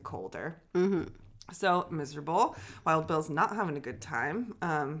makes it colder. Mm-hmm. So miserable. Wild Bill's not having a good time.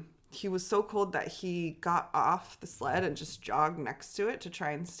 He was so cold that he got off the sled and just jogged next to it to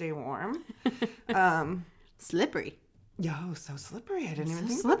try and stay warm. Slippery. Yo, so slippery. I didn't even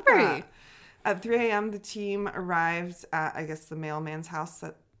think slippery. about that. At 3 a.m., the team arrived at, I guess, the mailman's house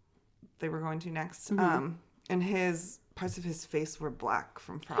that they were going to next. Mm-hmm. And parts of his face were black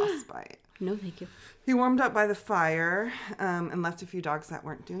from frostbite. No, thank you. He warmed up by the fire and left a few dogs that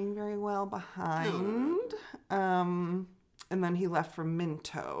weren't doing very well behind. And then he left for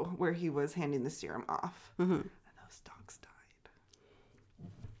Minto, where he was handing the serum off. Mm-hmm. And those dogs died.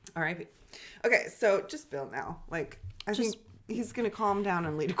 R.I.P. Okay, so just Bill now. Like, I think he's gonna calm down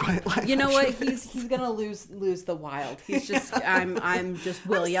and lead a quiet life. You know what? He's gonna lose the wild. He's just I'm just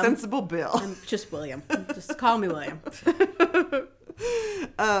William. Sensible Bill. I'm just William. Just call me William.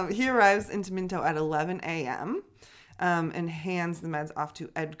 He arrives into Minto at 11 a.m. And hands the meds off to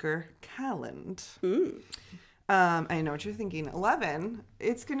Edgar Calland. I know what you're thinking. 11.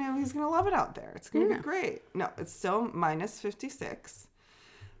 He's gonna love it out there. It's gonna be great. No, it's still minus 56.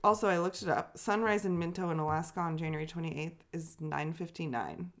 Also, I looked it up. Sunrise in Minto in Alaska on January 28th is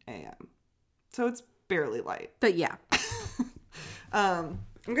 9:59 a.m. So it's barely light. But yeah.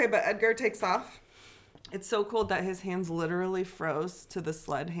 Okay, but Edgar takes off. It's so cold that his hands literally froze to the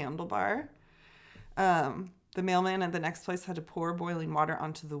sled handlebar. The mailman at the next place had to pour boiling water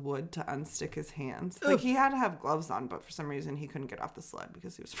onto the wood to unstick his hands. Like, he had to have gloves on, but for some reason he couldn't get off the sled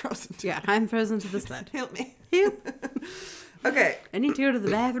because he was frozen. Yeah, I'm frozen to the sled. Help me. Help. Okay. I need to go to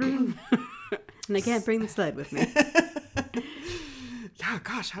the bathroom, and I can't bring the sled with me. Yeah,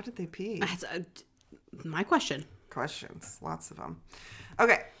 gosh, how did they pee? That's my question. Questions. Lots of them.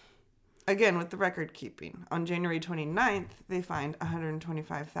 Okay. Again, with the record keeping, on January 29th, they find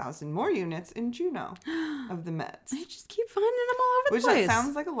 125,000 more units in Juneau of the meds. I just keep finding them all over the Which place. that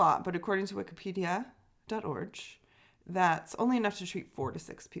sounds like a lot, but according to Wikipedia.org, that's only enough to treat 4 to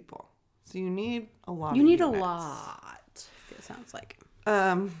 6 people. So you need a lot. You need a lot. It sounds like.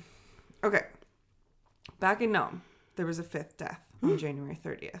 Okay. Back in Nome, there was a 5th death on January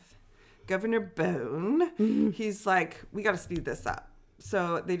 30th. Governor Bone, he's like, we got to speed this up.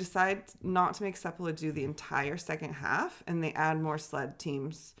 So they decide not to make Sepulveda do the entire second half, and they add more sled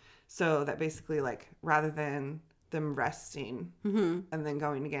teams. So that basically, like, rather than them resting and then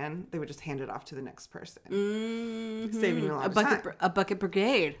going again, they would just hand it off to the next person, saving a lot of time. A bucket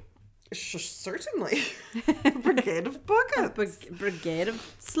brigade. Certainly. Brigade of buckets. Brigade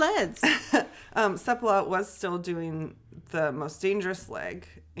of sleds. Sepulveda was still doing the most dangerous leg,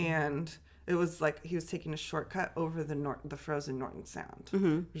 and it was like he was taking a shortcut over the frozen Norton Sound,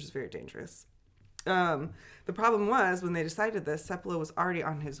 which is very dangerous. The problem was, when they decided this, Sepulveda was already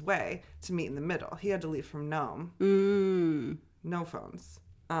on his way to meet in the middle. He had to leave from Nome. No phones.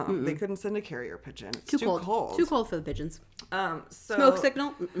 They couldn't send a carrier pigeon. It's too cold. Too cold for the pigeons. So Smoke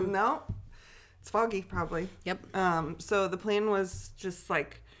signal? No. It's foggy, probably. Yep. So the plan was just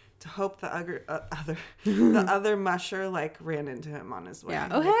like to hope the other musher like ran into him on his way. Yeah.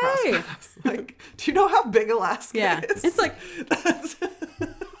 Oh, hey. Like, do you know how big Alaska is? It's like,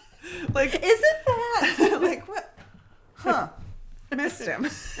 like, isn't that like what? Huh? Missed him.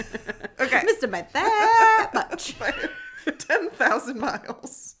 Okay. Missed him by that much. 10,000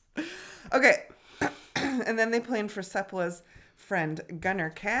 miles. Okay. And then they planned for Sepulveda's friend Gunnar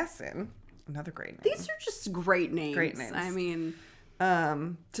Cassin, another great name. These are just great names. Great names. I mean,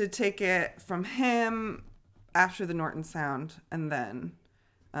 to take it from him after the Norton Sound, and then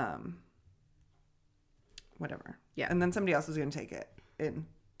whatever. Yeah. And then somebody else was going to take it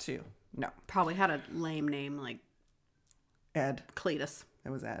into probably had a lame name like Ed. Cletus. It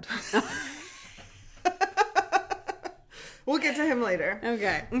was Ed. We'll get to him later.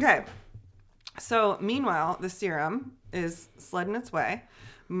 Okay. So, meanwhile, the serum is sledding its way,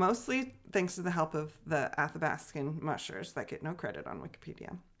 mostly thanks to the help of the Athabascan mushers that get no credit on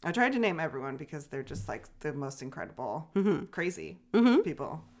Wikipedia. I tried to name everyone because they're just like the most incredible, crazy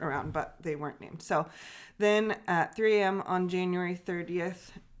people around, but they weren't named. So then at 3 a.m. on January 30th,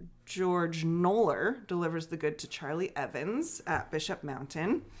 George Noller delivers the good to Charlie Evans at Bishop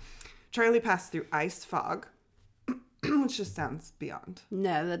Mountain. Charlie passed through ice fog, which just sounds beyond.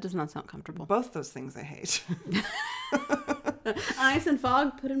 No, that does not sound comfortable. Both those things I hate. Ice and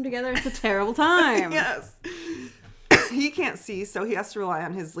fog, put them together, it's a terrible time. Yes. he can't see, so he has to rely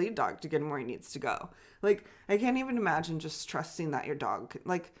on his lead dog to get him where he needs to go. Like, I can't even imagine just trusting that your dog...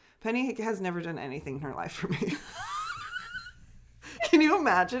 Like, Penny has never done anything in her life for me. Can you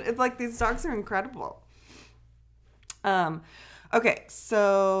imagine? It's like these dogs are incredible. Okay,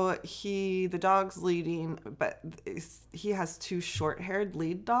 so the dog's leading, but he has 2 short-haired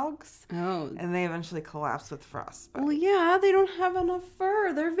lead dogs. Oh. And they eventually collapse with frostbite. Well, yeah, they don't have enough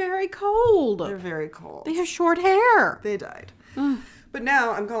fur. They're very cold. They're very cold. They have short hair. They died. But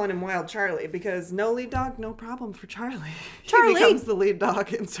now I'm calling him Wild Charlie because no lead dog, no problem for Charlie. Charlie. He becomes the lead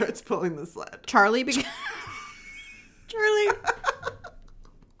dog and starts pulling the sled. Charlie.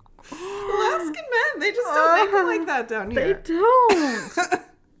 Alaskan men, they just don't make them like that down here. They don't.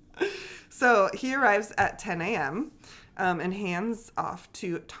 So he arrives at 10 a.m. And hands off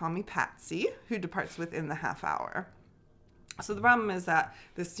to Tommy Patsy, who departs within the half hour. So the problem is that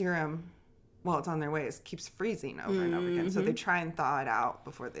the serum, while it's on their way, keeps freezing over and over again. So they try and thaw it out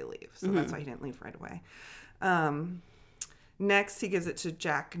before they leave. So that's why he didn't leave right away. Next, he gives it to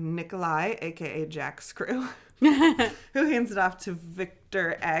Jack Nikolai, a.k.a. Jack Screw, who hands it off to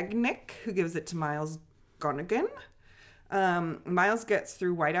Victor Agnick, who gives it to Miles Gonigan. Miles gets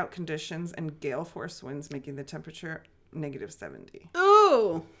through whiteout conditions and gale force winds, making the temperature -70.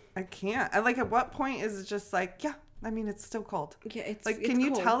 Ooh. I can't. At what point is it just like, yeah, I mean, it's still cold. Yeah, it's like, can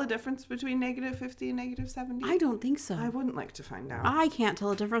you tell the difference between -50 and -70? I don't think so. I wouldn't like to find out. I can't tell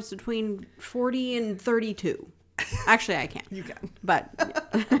the difference between 40 and 32. Actually, I can. You can. But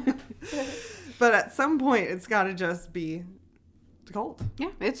But at some point, it's got to just be cold.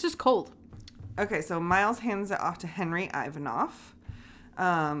 yeah, it's just cold. Okay, so Miles hands it off to Henry Ivanov.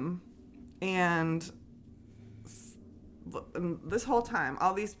 And this whole time,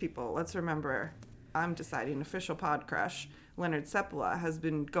 all these people, let's remember, I'm deciding official pod crush, Leonard Seppala, has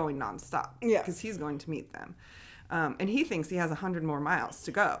been going nonstop. Yeah. Because he's going to meet them. And he thinks he has 100 more miles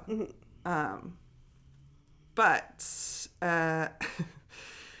to go. But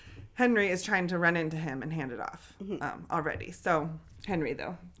Henry is trying to run into him and hand it off already. So Henry,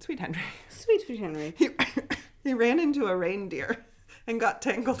 though, sweet Henry. Sweet Henry. He ran into a reindeer and got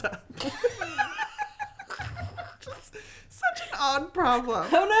tangled up. Just such an odd problem.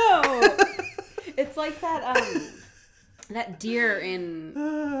 Oh no! It's like that deer in,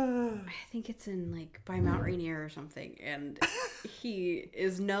 I think it's in by Mount Rainier or something, and he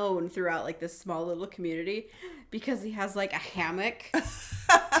is known throughout this small little community because he has a hammock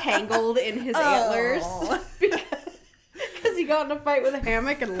tangled in his antlers because he got in a fight with a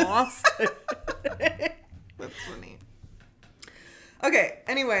hammock and lost. That's funny. Okay,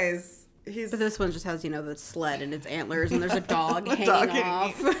 anyways, But this one just has, the sled and its antlers, and there's a dog hanging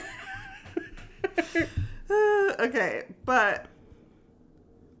off. Okay, but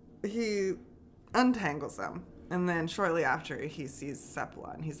he untangles them. And then shortly after, he sees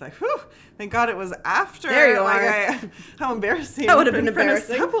Seppala, and he's like, whew, thank God it was after. There you are. How embarrassing. That would have been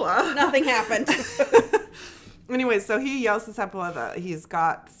embarrassing. Seppala. Nothing happened. Anyways, so he yells to Seppala that he's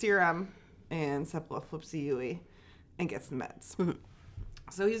got serum, and Seppala flips a Yui and gets the meds. Mm-hmm.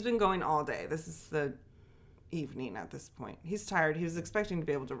 So he's been going all day. This is the evening at this point. He's tired. He was expecting to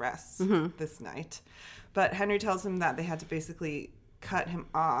be able to rest this night. But Henry tells him that they had to basically cut him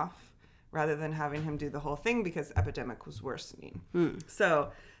off rather than having him do the whole thing because the epidemic was worsening.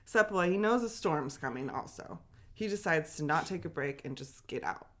 So Seppala, he knows a storm's coming also. He decides to not take a break and just get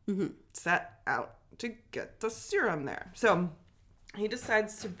out. Set out to get the serum there. So he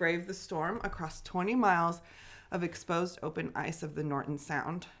decides to brave the storm across 20 miles of exposed open ice of the Norton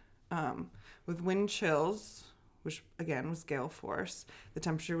Sound. With wind chills, which again was gale force, the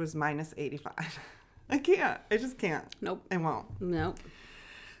temperature was -85. I can't. I just can't. Nope. I won't. Nope.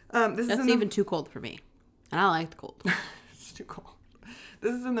 That's even too cold for me. And I like the cold. It's too cold.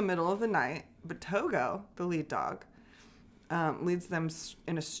 This is in the middle of the night, but Togo, the lead dog, leads them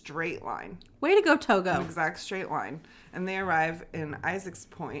in a straight line. Way to go, Togo. An exact straight line. And they arrive in Isaac's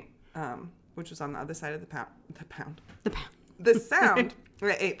Point, which was on the other side of the sound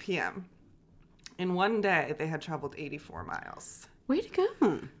at 8 p.m. In one day, they had traveled 84 miles. Way to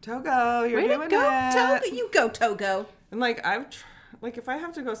go. Togo, you're doing it. Togo. You go, Togo. And if I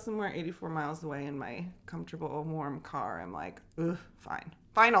have to go somewhere 84 miles away in my comfortable, warm car, I'm like, ugh, fine.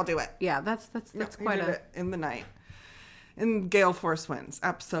 Fine, I'll do it. Yeah, that's quite it in the night. In gale force winds.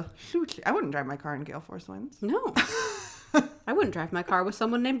 Absolutely. I wouldn't drive my car in gale force winds. No. I wouldn't drive my car with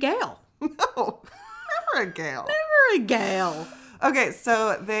someone named Gail. No. Never a Gail. Never a Gail. Okay,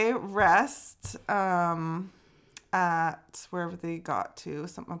 so they rest at wherever they got to,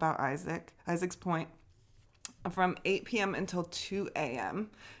 something about Isaac's Point, from 8 p.m. until 2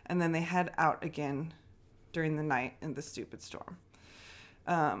 a.m. And then they head out again during the night in the stupid storm.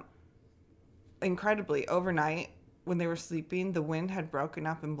 Incredibly, overnight, when they were sleeping, the wind had broken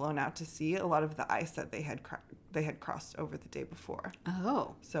up and blown out to sea a lot of the ice that they had crossed over the day before.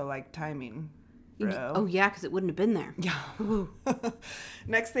 Oh. So, like, timing, bro. Oh, yeah, because it wouldn't have been there. Yeah.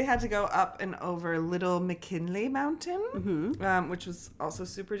 Next, they had to go up and over Little McKinley Mountain, which was also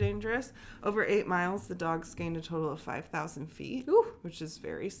super dangerous. Over 8 miles, the dogs gained a total of 5,000 feet, which is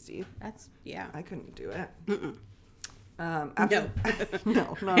very steep. That's, yeah. I couldn't do it. Mm-mm. No, absolutely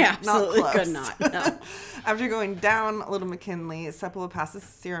not close. could not. No. After going down Little McKinley, Seppala passes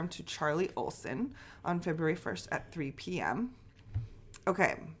serum to Charlie Olson on February 1st at 3 p.m.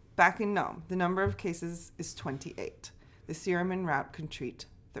 Okay, back in Nome, the number of cases is 28. The serum en route can treat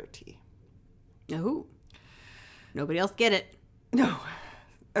 30. Oh, nobody else get it. No.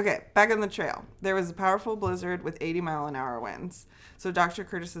 Okay, back on the trail. There was a powerful blizzard with 80-mile-an-hour winds. So Dr.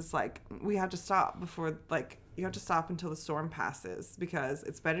 Curtis is like, we have to stop before, like, you have to stop until the storm passes because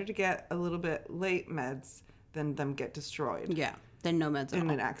it's better to get a little bit late meds than them get destroyed. Yeah, then no meds at all. In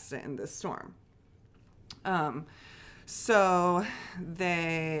an accident in this storm. So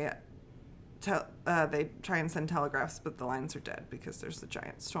they try and send telegraphs, but the lines are dead because there's a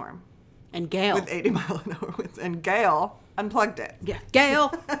giant storm. And Gail. With 80-mile-an-hour winds. And Gail unplugged it. Yeah,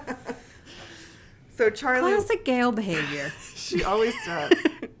 Gail. So Charlie... Classic Gail behavior. She always does.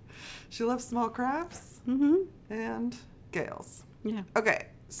 She loves small crafts and Gales. Yeah. Okay,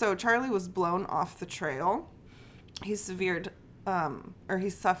 so Charlie was blown off the trail. He suffered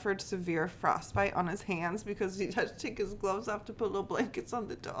severe frostbite on his hands because he had to take his gloves off to put little blankets on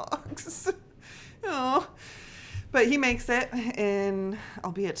the dogs. Oh. But he makes it in,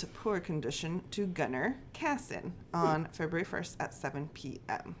 albeit poor condition, to Gunner Cassin on February 1st at 7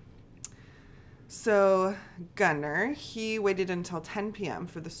 p.m. So Gunner, he waited until 10 p.m.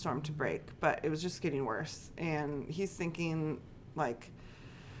 for the storm to break, but it was just getting worse. And he's thinking, like,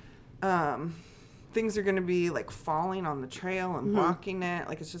 things are going to be, like, falling on the trail and blocking it.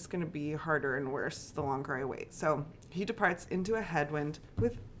 Like, it's just going to be harder and worse the longer I wait. So he departs into a headwind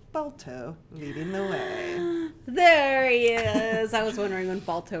with Balto leading the way. There he is. I was wondering when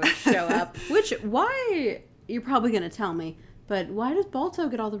Balto would show up. Why, you're probably going to tell me, but why does Balto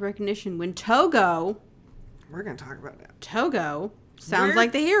get all the recognition when Togo... We're going to talk about it. Togo sounds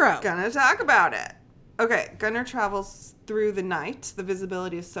like the hero. Going to talk about it. Okay, Gunner travels through the night. The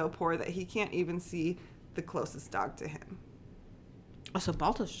visibility is so poor that he can't even see the closest dog to him. Oh, so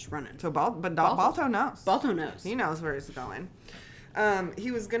Balto's just running. Balto knows. Balto knows. He knows where he's going.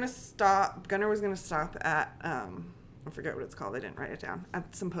 He was going to stop, Gunner was going to stop at, I forget what it's called, I didn't write it down,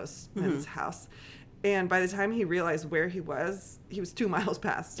 at some postman's house. And by the time he realized where he was 2 miles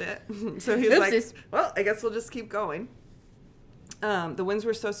past it. So he was like, well, I guess we'll just keep going. The winds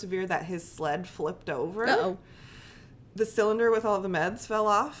were so severe that his sled flipped over. Uh-oh. The cylinder with all the meds fell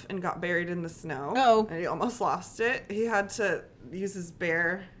off and got buried in the snow. Oh. And he almost lost it. He had to use his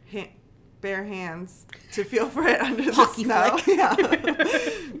bare hands to feel for it under the snow. Yeah.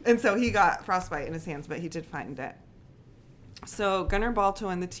 And so he got frostbite in his hands, but he did find it. So Gunner, Balto,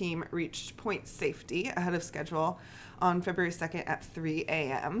 and the team reached point safety ahead of schedule on February 2nd at 3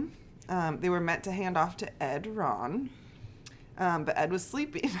 a.m. They were meant to hand off to Ed Ron, but Ed was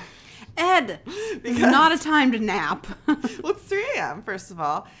sleeping. Ed! Not a time to nap. Well, it's 3 a.m., first of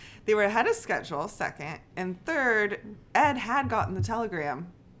all. They were ahead of schedule, second. And third, Ed had gotten the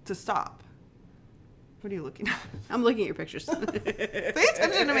telegram to stop. What are you looking at? I'm looking at your pictures. Pay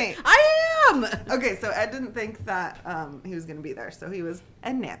attention to me. I am! Okay, so Ed didn't think that he was going to be there, so he was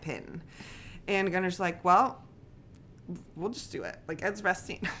napping. And Gunner's like, well, we'll just do it. Like, Ed's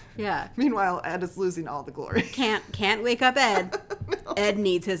resting. Yeah. Meanwhile, Ed is losing all the glory. Can't wake up Ed. No. Ed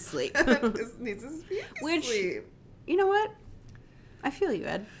needs his sleep. Ed needs his sleep. You know what? I feel you,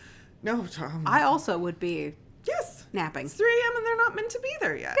 Ed. No, Tom. I also would be... Yes. Napping. It's 3 a.m. and they're not meant to be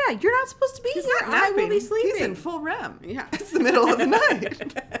there yet. Yeah, you're not supposed to be He's here. not napping. I will be sleeping. He's in full REM. Yeah. It's the middle of the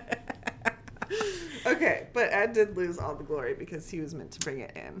night. Okay, but Ed did lose all the glory because he was meant to bring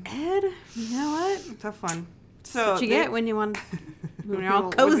it in. Ed, you know what? Tough one. So that's what you get when you're all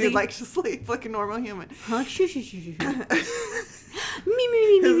cozy. When you'd like to sleep like a normal human. Huh? Shoo. Me.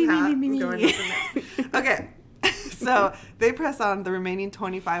 Okay, so they press on the remaining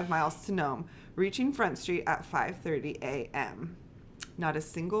 25 miles to Nome, reaching Front Street at 5:30 a.m. Not a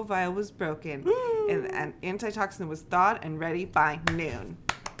single vial was broken, and an antitoxin was thawed and ready by noon.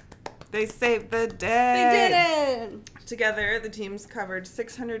 They saved the day. They did it. Together, the teams covered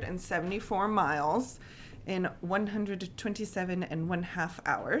 674 miles in 127.5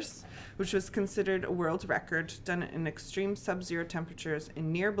 hours, which was considered a world record, done in extreme sub-zero temperatures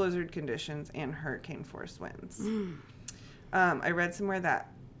in near blizzard conditions and hurricane force winds. I read somewhere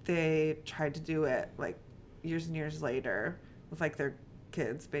that they tried to do it like years and years later with like their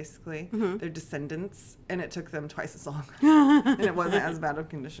kids, basically, their descendants, and it took them twice as long. And it wasn't as bad of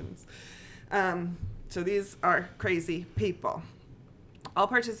conditions. So these are crazy people. All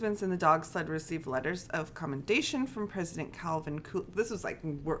participants in the dog sled received letters of commendation from President Calvin Coolidge. This was like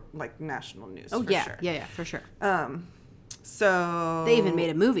national news. Oh, for yeah. sure. Yeah, for sure. So they even made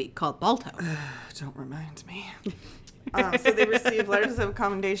a movie called Balto. Don't remind me. So they received letters of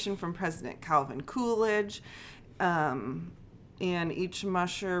commendation from President Calvin Coolidge. And each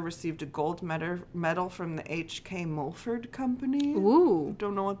musher received a gold medal from the H.K. Mulford Company. Ooh.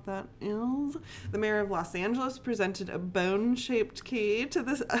 Don't know what that is. The mayor of Los Angeles presented a bone-shaped key to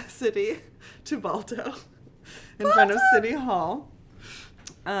the city, to Balto, in front of City Hall.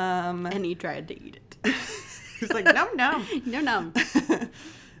 And he tried to eat it. He's like, nom, nom. No.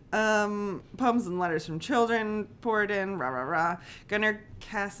 Poems and letters from children poured in, rah, rah, rah. Gunnar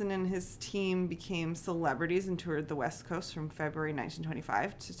Kasson and his team became celebrities and toured the West Coast from February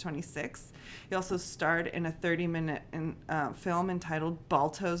 1925 to 26. He also starred in a 30-minute film entitled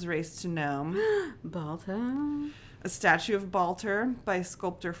Balto's Race to Nome. Balto. A statue of Balter by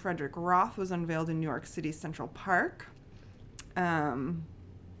sculptor Frederick Roth was unveiled in New York City's Central Park.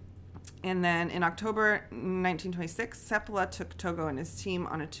 And then in October 1926, Seppala took Togo and his team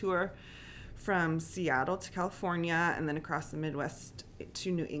on a tour from Seattle to California and then across the Midwest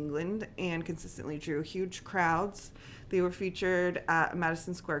to New England, and consistently drew huge crowds. They were featured at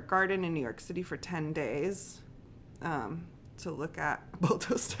Madison Square Garden in New York City for 10 days to look at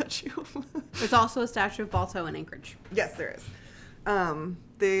Balto's statue. There's also a statue of Balto in Anchorage. Yes, there is.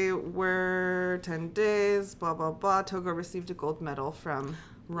 They were 10 days, blah, blah, blah. Togo received a gold medal from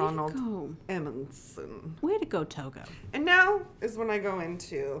Ronald Amundsen. Way to go, Togo. And now is when I go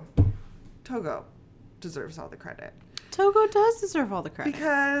into Togo deserves all the credit. Togo does deserve all the credit.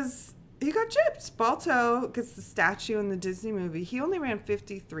 Because he got gypped. Balto gets the statue in the Disney movie. He only ran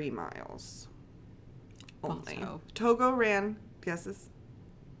 53 miles. Only. Balto. Togo ran, guesses?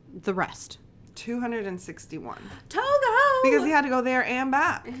 The rest. 261. Togo! Because he had to go there and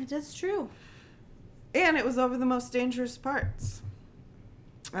back. That's true. And it was over the most dangerous parts.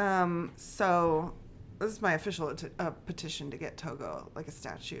 So this is my official petition to get Togo like a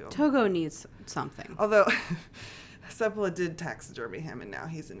statue. Togo needs something. Although Seppala did taxidermy him, and now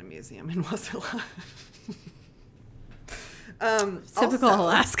he's in a museum in Wasilla. Typical also,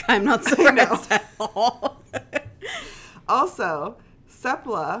 Alaska. I'm not surprised at all. Also,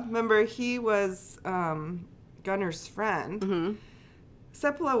 Seppala, remember he was Gunnar's friend. Mm-hmm.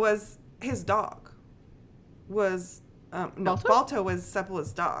 Seppala was his dog. Balto was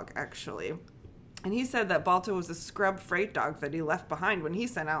Seppala's dog, actually. And he said that Balto was a scrub freight dog that he left behind when he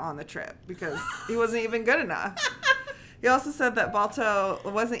sent out on the trip because he wasn't even good enough. He also said that Balto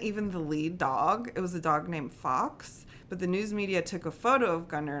wasn't even the lead dog. It was a dog named Fox. But the news media took a photo of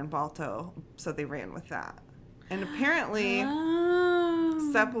Gunnar and Balto, so they ran with that. And apparently,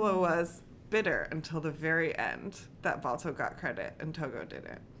 Seppala was bitter until the very end that Balto got credit and Togo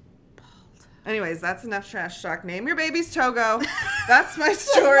didn't. Anyways, that's enough trash talk. Name your babies Togo. That's my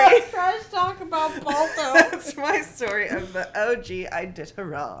story. Trash talk about Balto. That's my story of the OG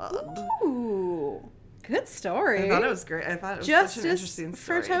Iditarod. Ooh, good story. I thought it was great. I thought it was such an interesting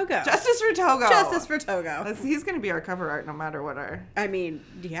story. For Togo. Justice for Togo. Justice for Togo. He's going to be our cover art no matter what our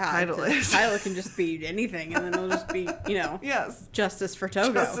title is. Title can just be anything, and then it'll just be, yes. Justice for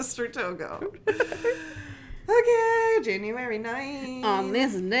Togo. Justice for Togo. Okay, January 9th. On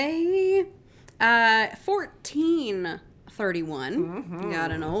this day, 1431,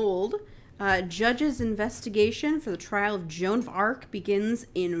 got an old. Judge's investigation for the trial of Joan of Arc begins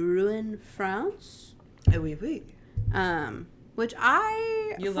in Rouen, France. Oui, oui. Which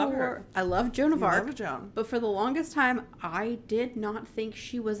love her. I love Joan of Arc. Love Joan. But for the longest time, I did not think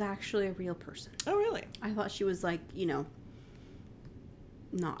she was actually a real person. Oh, really? I thought she was like,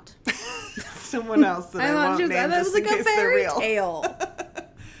 not. Someone else that I won't name just in case they're real. Tale.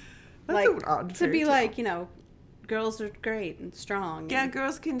 That's an odd to be tale. like, girls are great and strong. Yeah,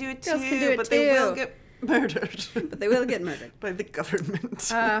 girls can do it too, they will get murdered. But they will get murdered. By the government.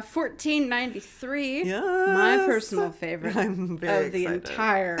 1493. Yes. My personal favorite I'm very of the excited.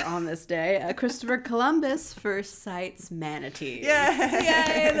 entire on this day. Christopher Columbus first sights manatees.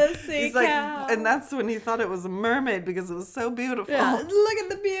 Yay, the sea cow. And that's when he thought it was a mermaid because it was so beautiful. Yeah, look at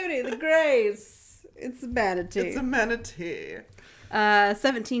the beauty, the grace. It's a manatee. It's a manatee.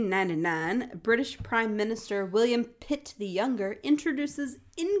 1799, British Prime Minister William Pitt the Younger introduces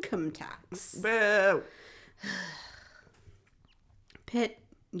income tax. Boo. Pitt,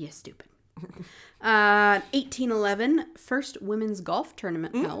 you stupid. 1811, first women's golf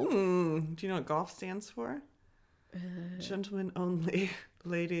tournament held. Do you know what golf stands for? Gentlemen only,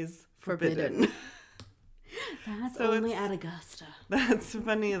 ladies forbidden. That's So only at Augusta. That's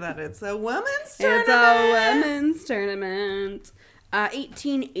funny that it's a women's tournament. It's a women's tournament.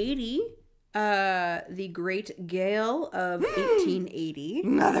 1880, the Great Gale of 1880.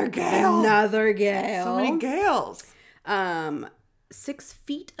 Another gale. So many gales. 6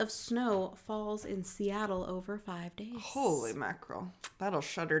 feet of snow falls in Seattle over 5 days. Holy mackerel. That'll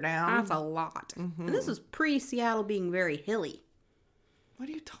shut her down. That's a lot. And this was pre-Seattle being very hilly. What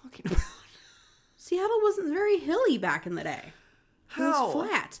are you talking about? Seattle wasn't very hilly back in the day. How? It was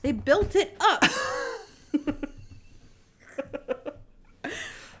flat. They built it up.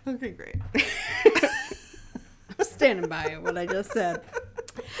 Okay, great. I'm standing by what I just said.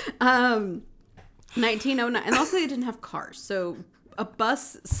 1909. And also they didn't have cars. So a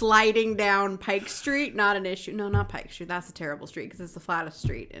bus sliding down Pike Street, not an issue. No, not Pike Street. That's a terrible street because it's the flattest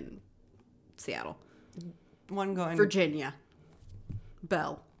street in Seattle. One going Virginia.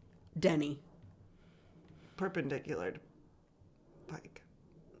 Bell. Denny. perpendicular to Pike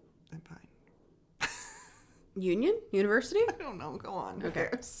and Pine. Union? University? I don't know. Go on. Okay. Who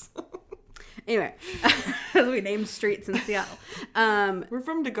cares? Anyway, we named streets in Seattle. We're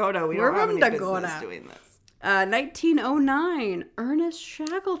from Dakota. We're from Dakota. Business doing this. 1909, Ernest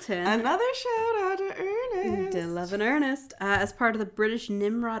Shackleton. Another shout out to Ernest. Did love an Ernest. As part of the British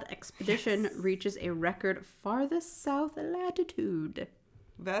Nimrod expedition, reaches a record farthest south latitude.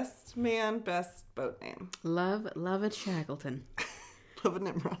 Best man, best boat name. Love a Shackleton. Love a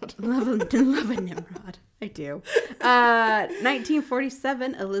Nimrod. love a Nimrod. I do.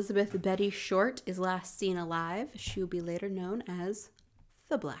 1947, Elizabeth Betty Short is last seen alive. She will be later known as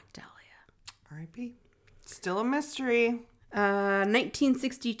the Black Dahlia. R.I.P. Still a mystery.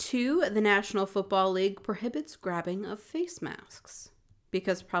 1962, the National Football League prohibits grabbing of face masks.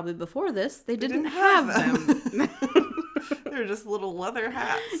 Because probably before this, they didn't have them. They were just little leather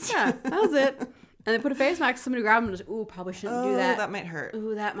hats. Yeah, that was it. And they put a face mask, somebody grabbed them and just, ooh, probably shouldn't do that. That might hurt.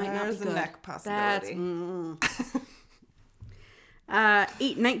 Ooh, that might not be good. There's a neck possibility.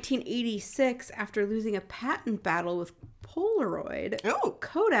 1986, after losing a patent battle with Polaroid,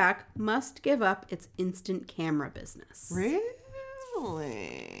 Kodak must give up its instant camera business. Really?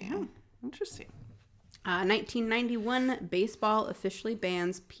 Yeah. Interesting. 1991, baseball officially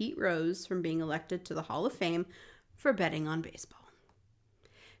bans Pete Rose from being elected to the Hall of Fame for betting on baseball.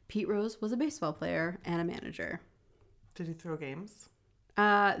 Pete Rose was a baseball player and a manager. Did he throw games?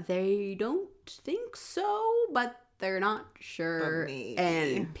 They don't think so, but they're not sure.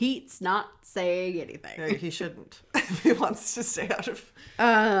 And Pete's not saying anything. No, he shouldn't. If he wants to stay out of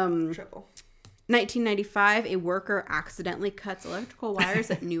trouble. 1995, a worker accidentally cuts electrical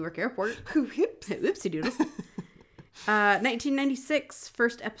wires at Newark Airport. Whoopsie doodles. 1996,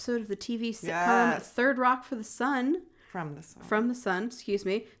 first episode of the TV sitcom Third Rock for the Sun. From the Sun,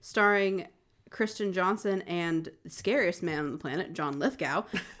 starring Kristen Johnson and the scariest man on the planet, John Lithgow.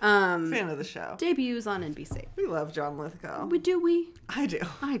 Fan of the show. Debuts on NBC. We love John Lithgow. Do we? I do.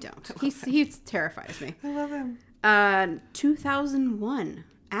 I don't. He terrifies me. I love him. 2001,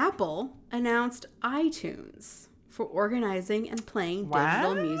 Apple announced iTunes for organizing and playing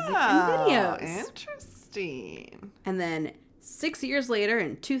digital music and videos. Interesting. And then 6 years later,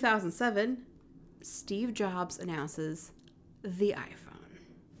 in 2007, Steve Jobs announces the iPhone.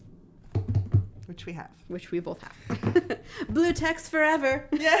 Which we have. Which we both have. Blue text forever.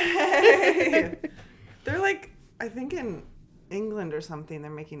 Yay! They're like, I think in England or something, they're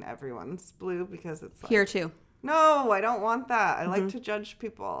making everyone's blue because it's like... Here too. No, I don't want that. I like to judge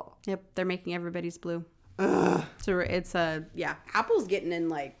people. Yep, they're making everybody's blue. Ugh. So it's Apple's getting in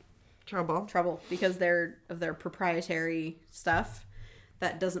like trouble because of their proprietary stuff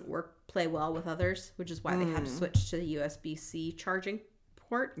that doesn't play well with others, which is why they had to switch to the USB-C charging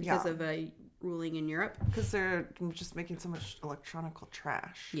port because of a ruling in Europe. Because they're just making so much electronic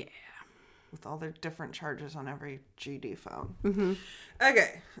trash. Yeah. With all their different chargers on every GD phone. Mm-hmm.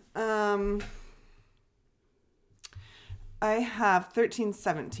 Okay. I have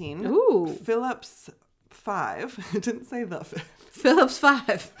 1317. Ooh. Phillips 5. I didn't say the fifth. Phillips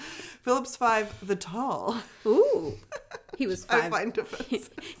 5. Phillips 5 the Tall. Ooh. He was 5. I find offensive.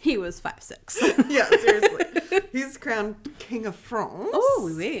 He was 5'6". Yeah, seriously. He's crowned King of France. Oh,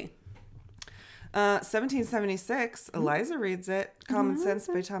 oui, oui. 1776, Eliza reads it. Common Sense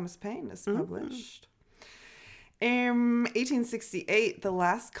by Thomas Paine is published. In 1868, the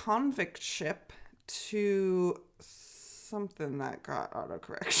last convict ship to something that got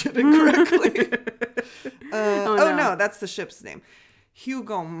autocorrection incorrectly. No, that's the ship's name.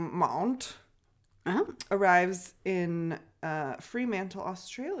 Hougoumont arrives in Fremantle,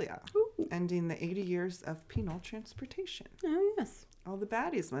 Australia, ending the 80 years of penal transportation. Oh, yes. All the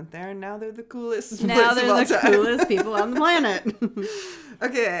baddies went there, and now they're the coolest. Now they're the coolest people on the planet.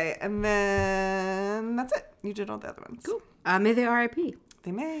 Okay, and then that's it. You did all the other ones. Cool. May they R.I.P.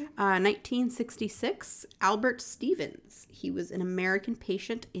 They may. 1966, Albert Stevens. He was an American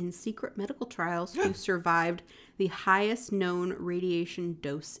patient in secret medical trials who survived the highest known radiation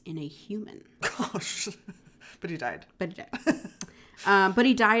dose in a human. Gosh. But he died. But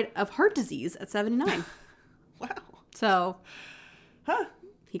he died of heart disease at 79. Wow. So,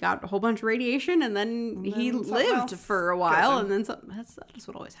 he got a whole bunch of radiation, and then he lived for a while, and then that's just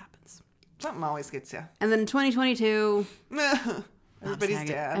what always happens. Something always gets you. And then in 2022, Everybody's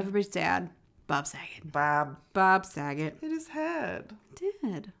dad. Everybody's dad, Bob Saget. Bob Saget. hit his head.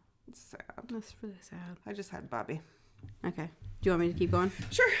 Did. It's sad. That's really sad. I just had Bobby. Okay. Do you want me to keep going?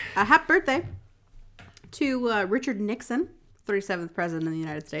 Sure. Happy birthday to Richard Nixon, 37th president of the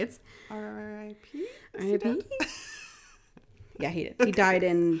United States. R.I.P. R.I.P. Yeah, he did. He died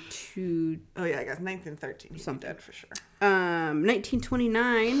in Oh yeah, I guess 1913. He's dead for sure.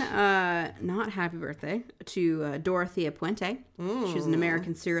 1929. Not happy birthday to Dorothea Puente. She was an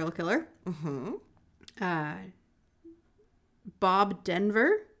American serial killer. Bob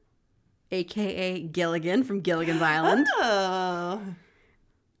Denver, aka Gilligan from Gilligan's Island. Oh.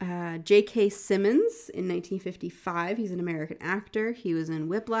 J.K. Simmons in 1955. He's an American actor. He was in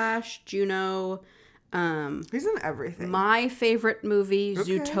Whiplash, Juno. He's in everything. My favorite movie,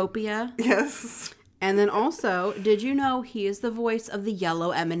 Zootopia. Yes. And then also, did you know he is the voice of the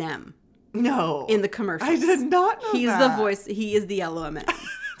yellow M&M? No. In the commercials. I did not know He's that. the voice. He is the yellow M&M.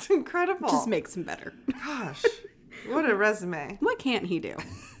 It's incredible. Just makes him better. Gosh. What a resume. What can't he do?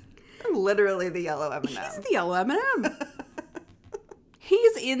 I'm literally the yellow M&M. He's the yellow M&M.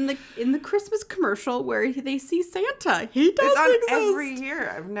 He's in the Christmas commercial where they see Santa. He does It's on every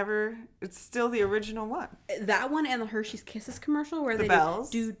year. It's still the original one. That one and the Hershey's Kisses commercial where the they bells.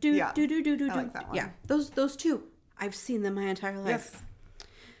 do. I like that one. Yeah, those two. I've seen them my entire life. Yes.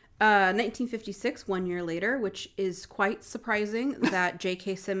 1956, 1 year later, which is quite surprising that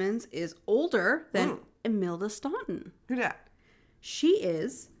J.K. Simmons is older than Imelda Staunton. Who dat? She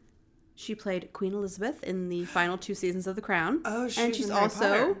played Queen Elizabeth in the final 2 seasons of The Crown. Oh, and she's in Harry also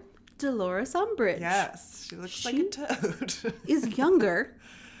Potter. Dolores Umbridge. Yes, she looks like a toad. Is younger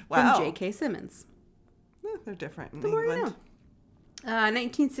Wow. than J.K. Simmons. Yeah, they're different in The more you England. know.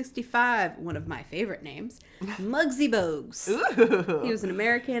 1965, one of my favorite names, Muggsy Bogues. Ooh. He was an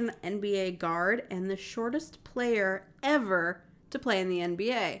American NBA guard and the shortest player ever to play in the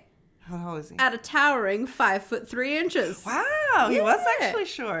NBA. How tall is he? At a towering 5'3". Wow, he was actually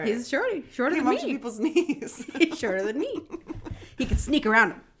short. He's shorter Came than up to me. people's knees. He's shorter than me. He could sneak around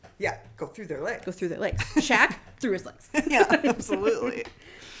them. Yeah, go through their legs. Go through their legs. Shaq through his legs. Yeah, absolutely.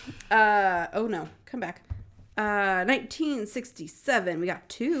 Oh no, come back. 1967. We got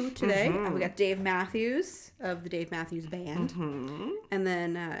 2 today. We got Dave Matthews of the Dave Matthews Band. And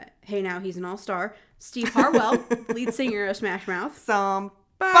then, hey now, he's an all-star. Steve Harwell, lead singer of Smash Mouth.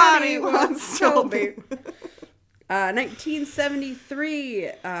 Somebody once told me. 1973,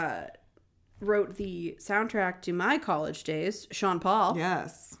 wrote the soundtrack to my college days, Sean Paul.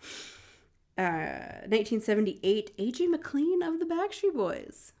 Yes. 1978, A.J. McLean of the Backstreet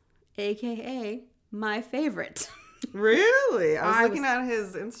Boys, a.k.a. my favorite. Really? I was looking at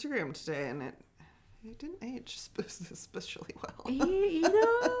his Instagram today, and it didn't age especially well.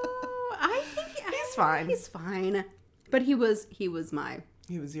 I think he's fine. He's fine. But he was my...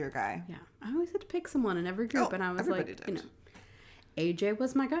 He was your guy. Yeah. I always had to pick someone in every group, and I was like, did. AJ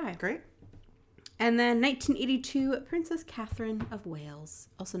was my guy. Great. And then 1982, Princess Catherine of Wales,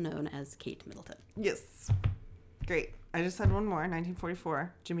 also known as Kate Middleton. Yes. Great. I just had one more.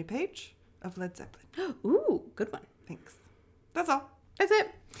 1944, Jimmy Page of Led Zeppelin. Ooh, good one. Thanks. That's all. That's it.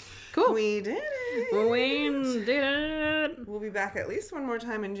 Cool. We did it. We did it. We'll be back at least one more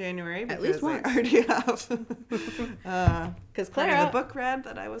time in January. At least once. I already have. Because Clara, the book read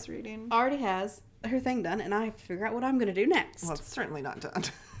that I was reading, already has her thing done, and I have to figure out what I'm going to do next. Well, it's certainly not done.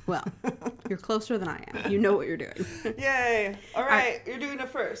 Well, you're closer than I am. You know what you're doing. Yay. All right. You're doing it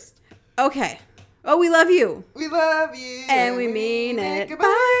first. Okay. Oh, we love you. We love you. And we mean it.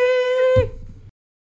 Goodbye.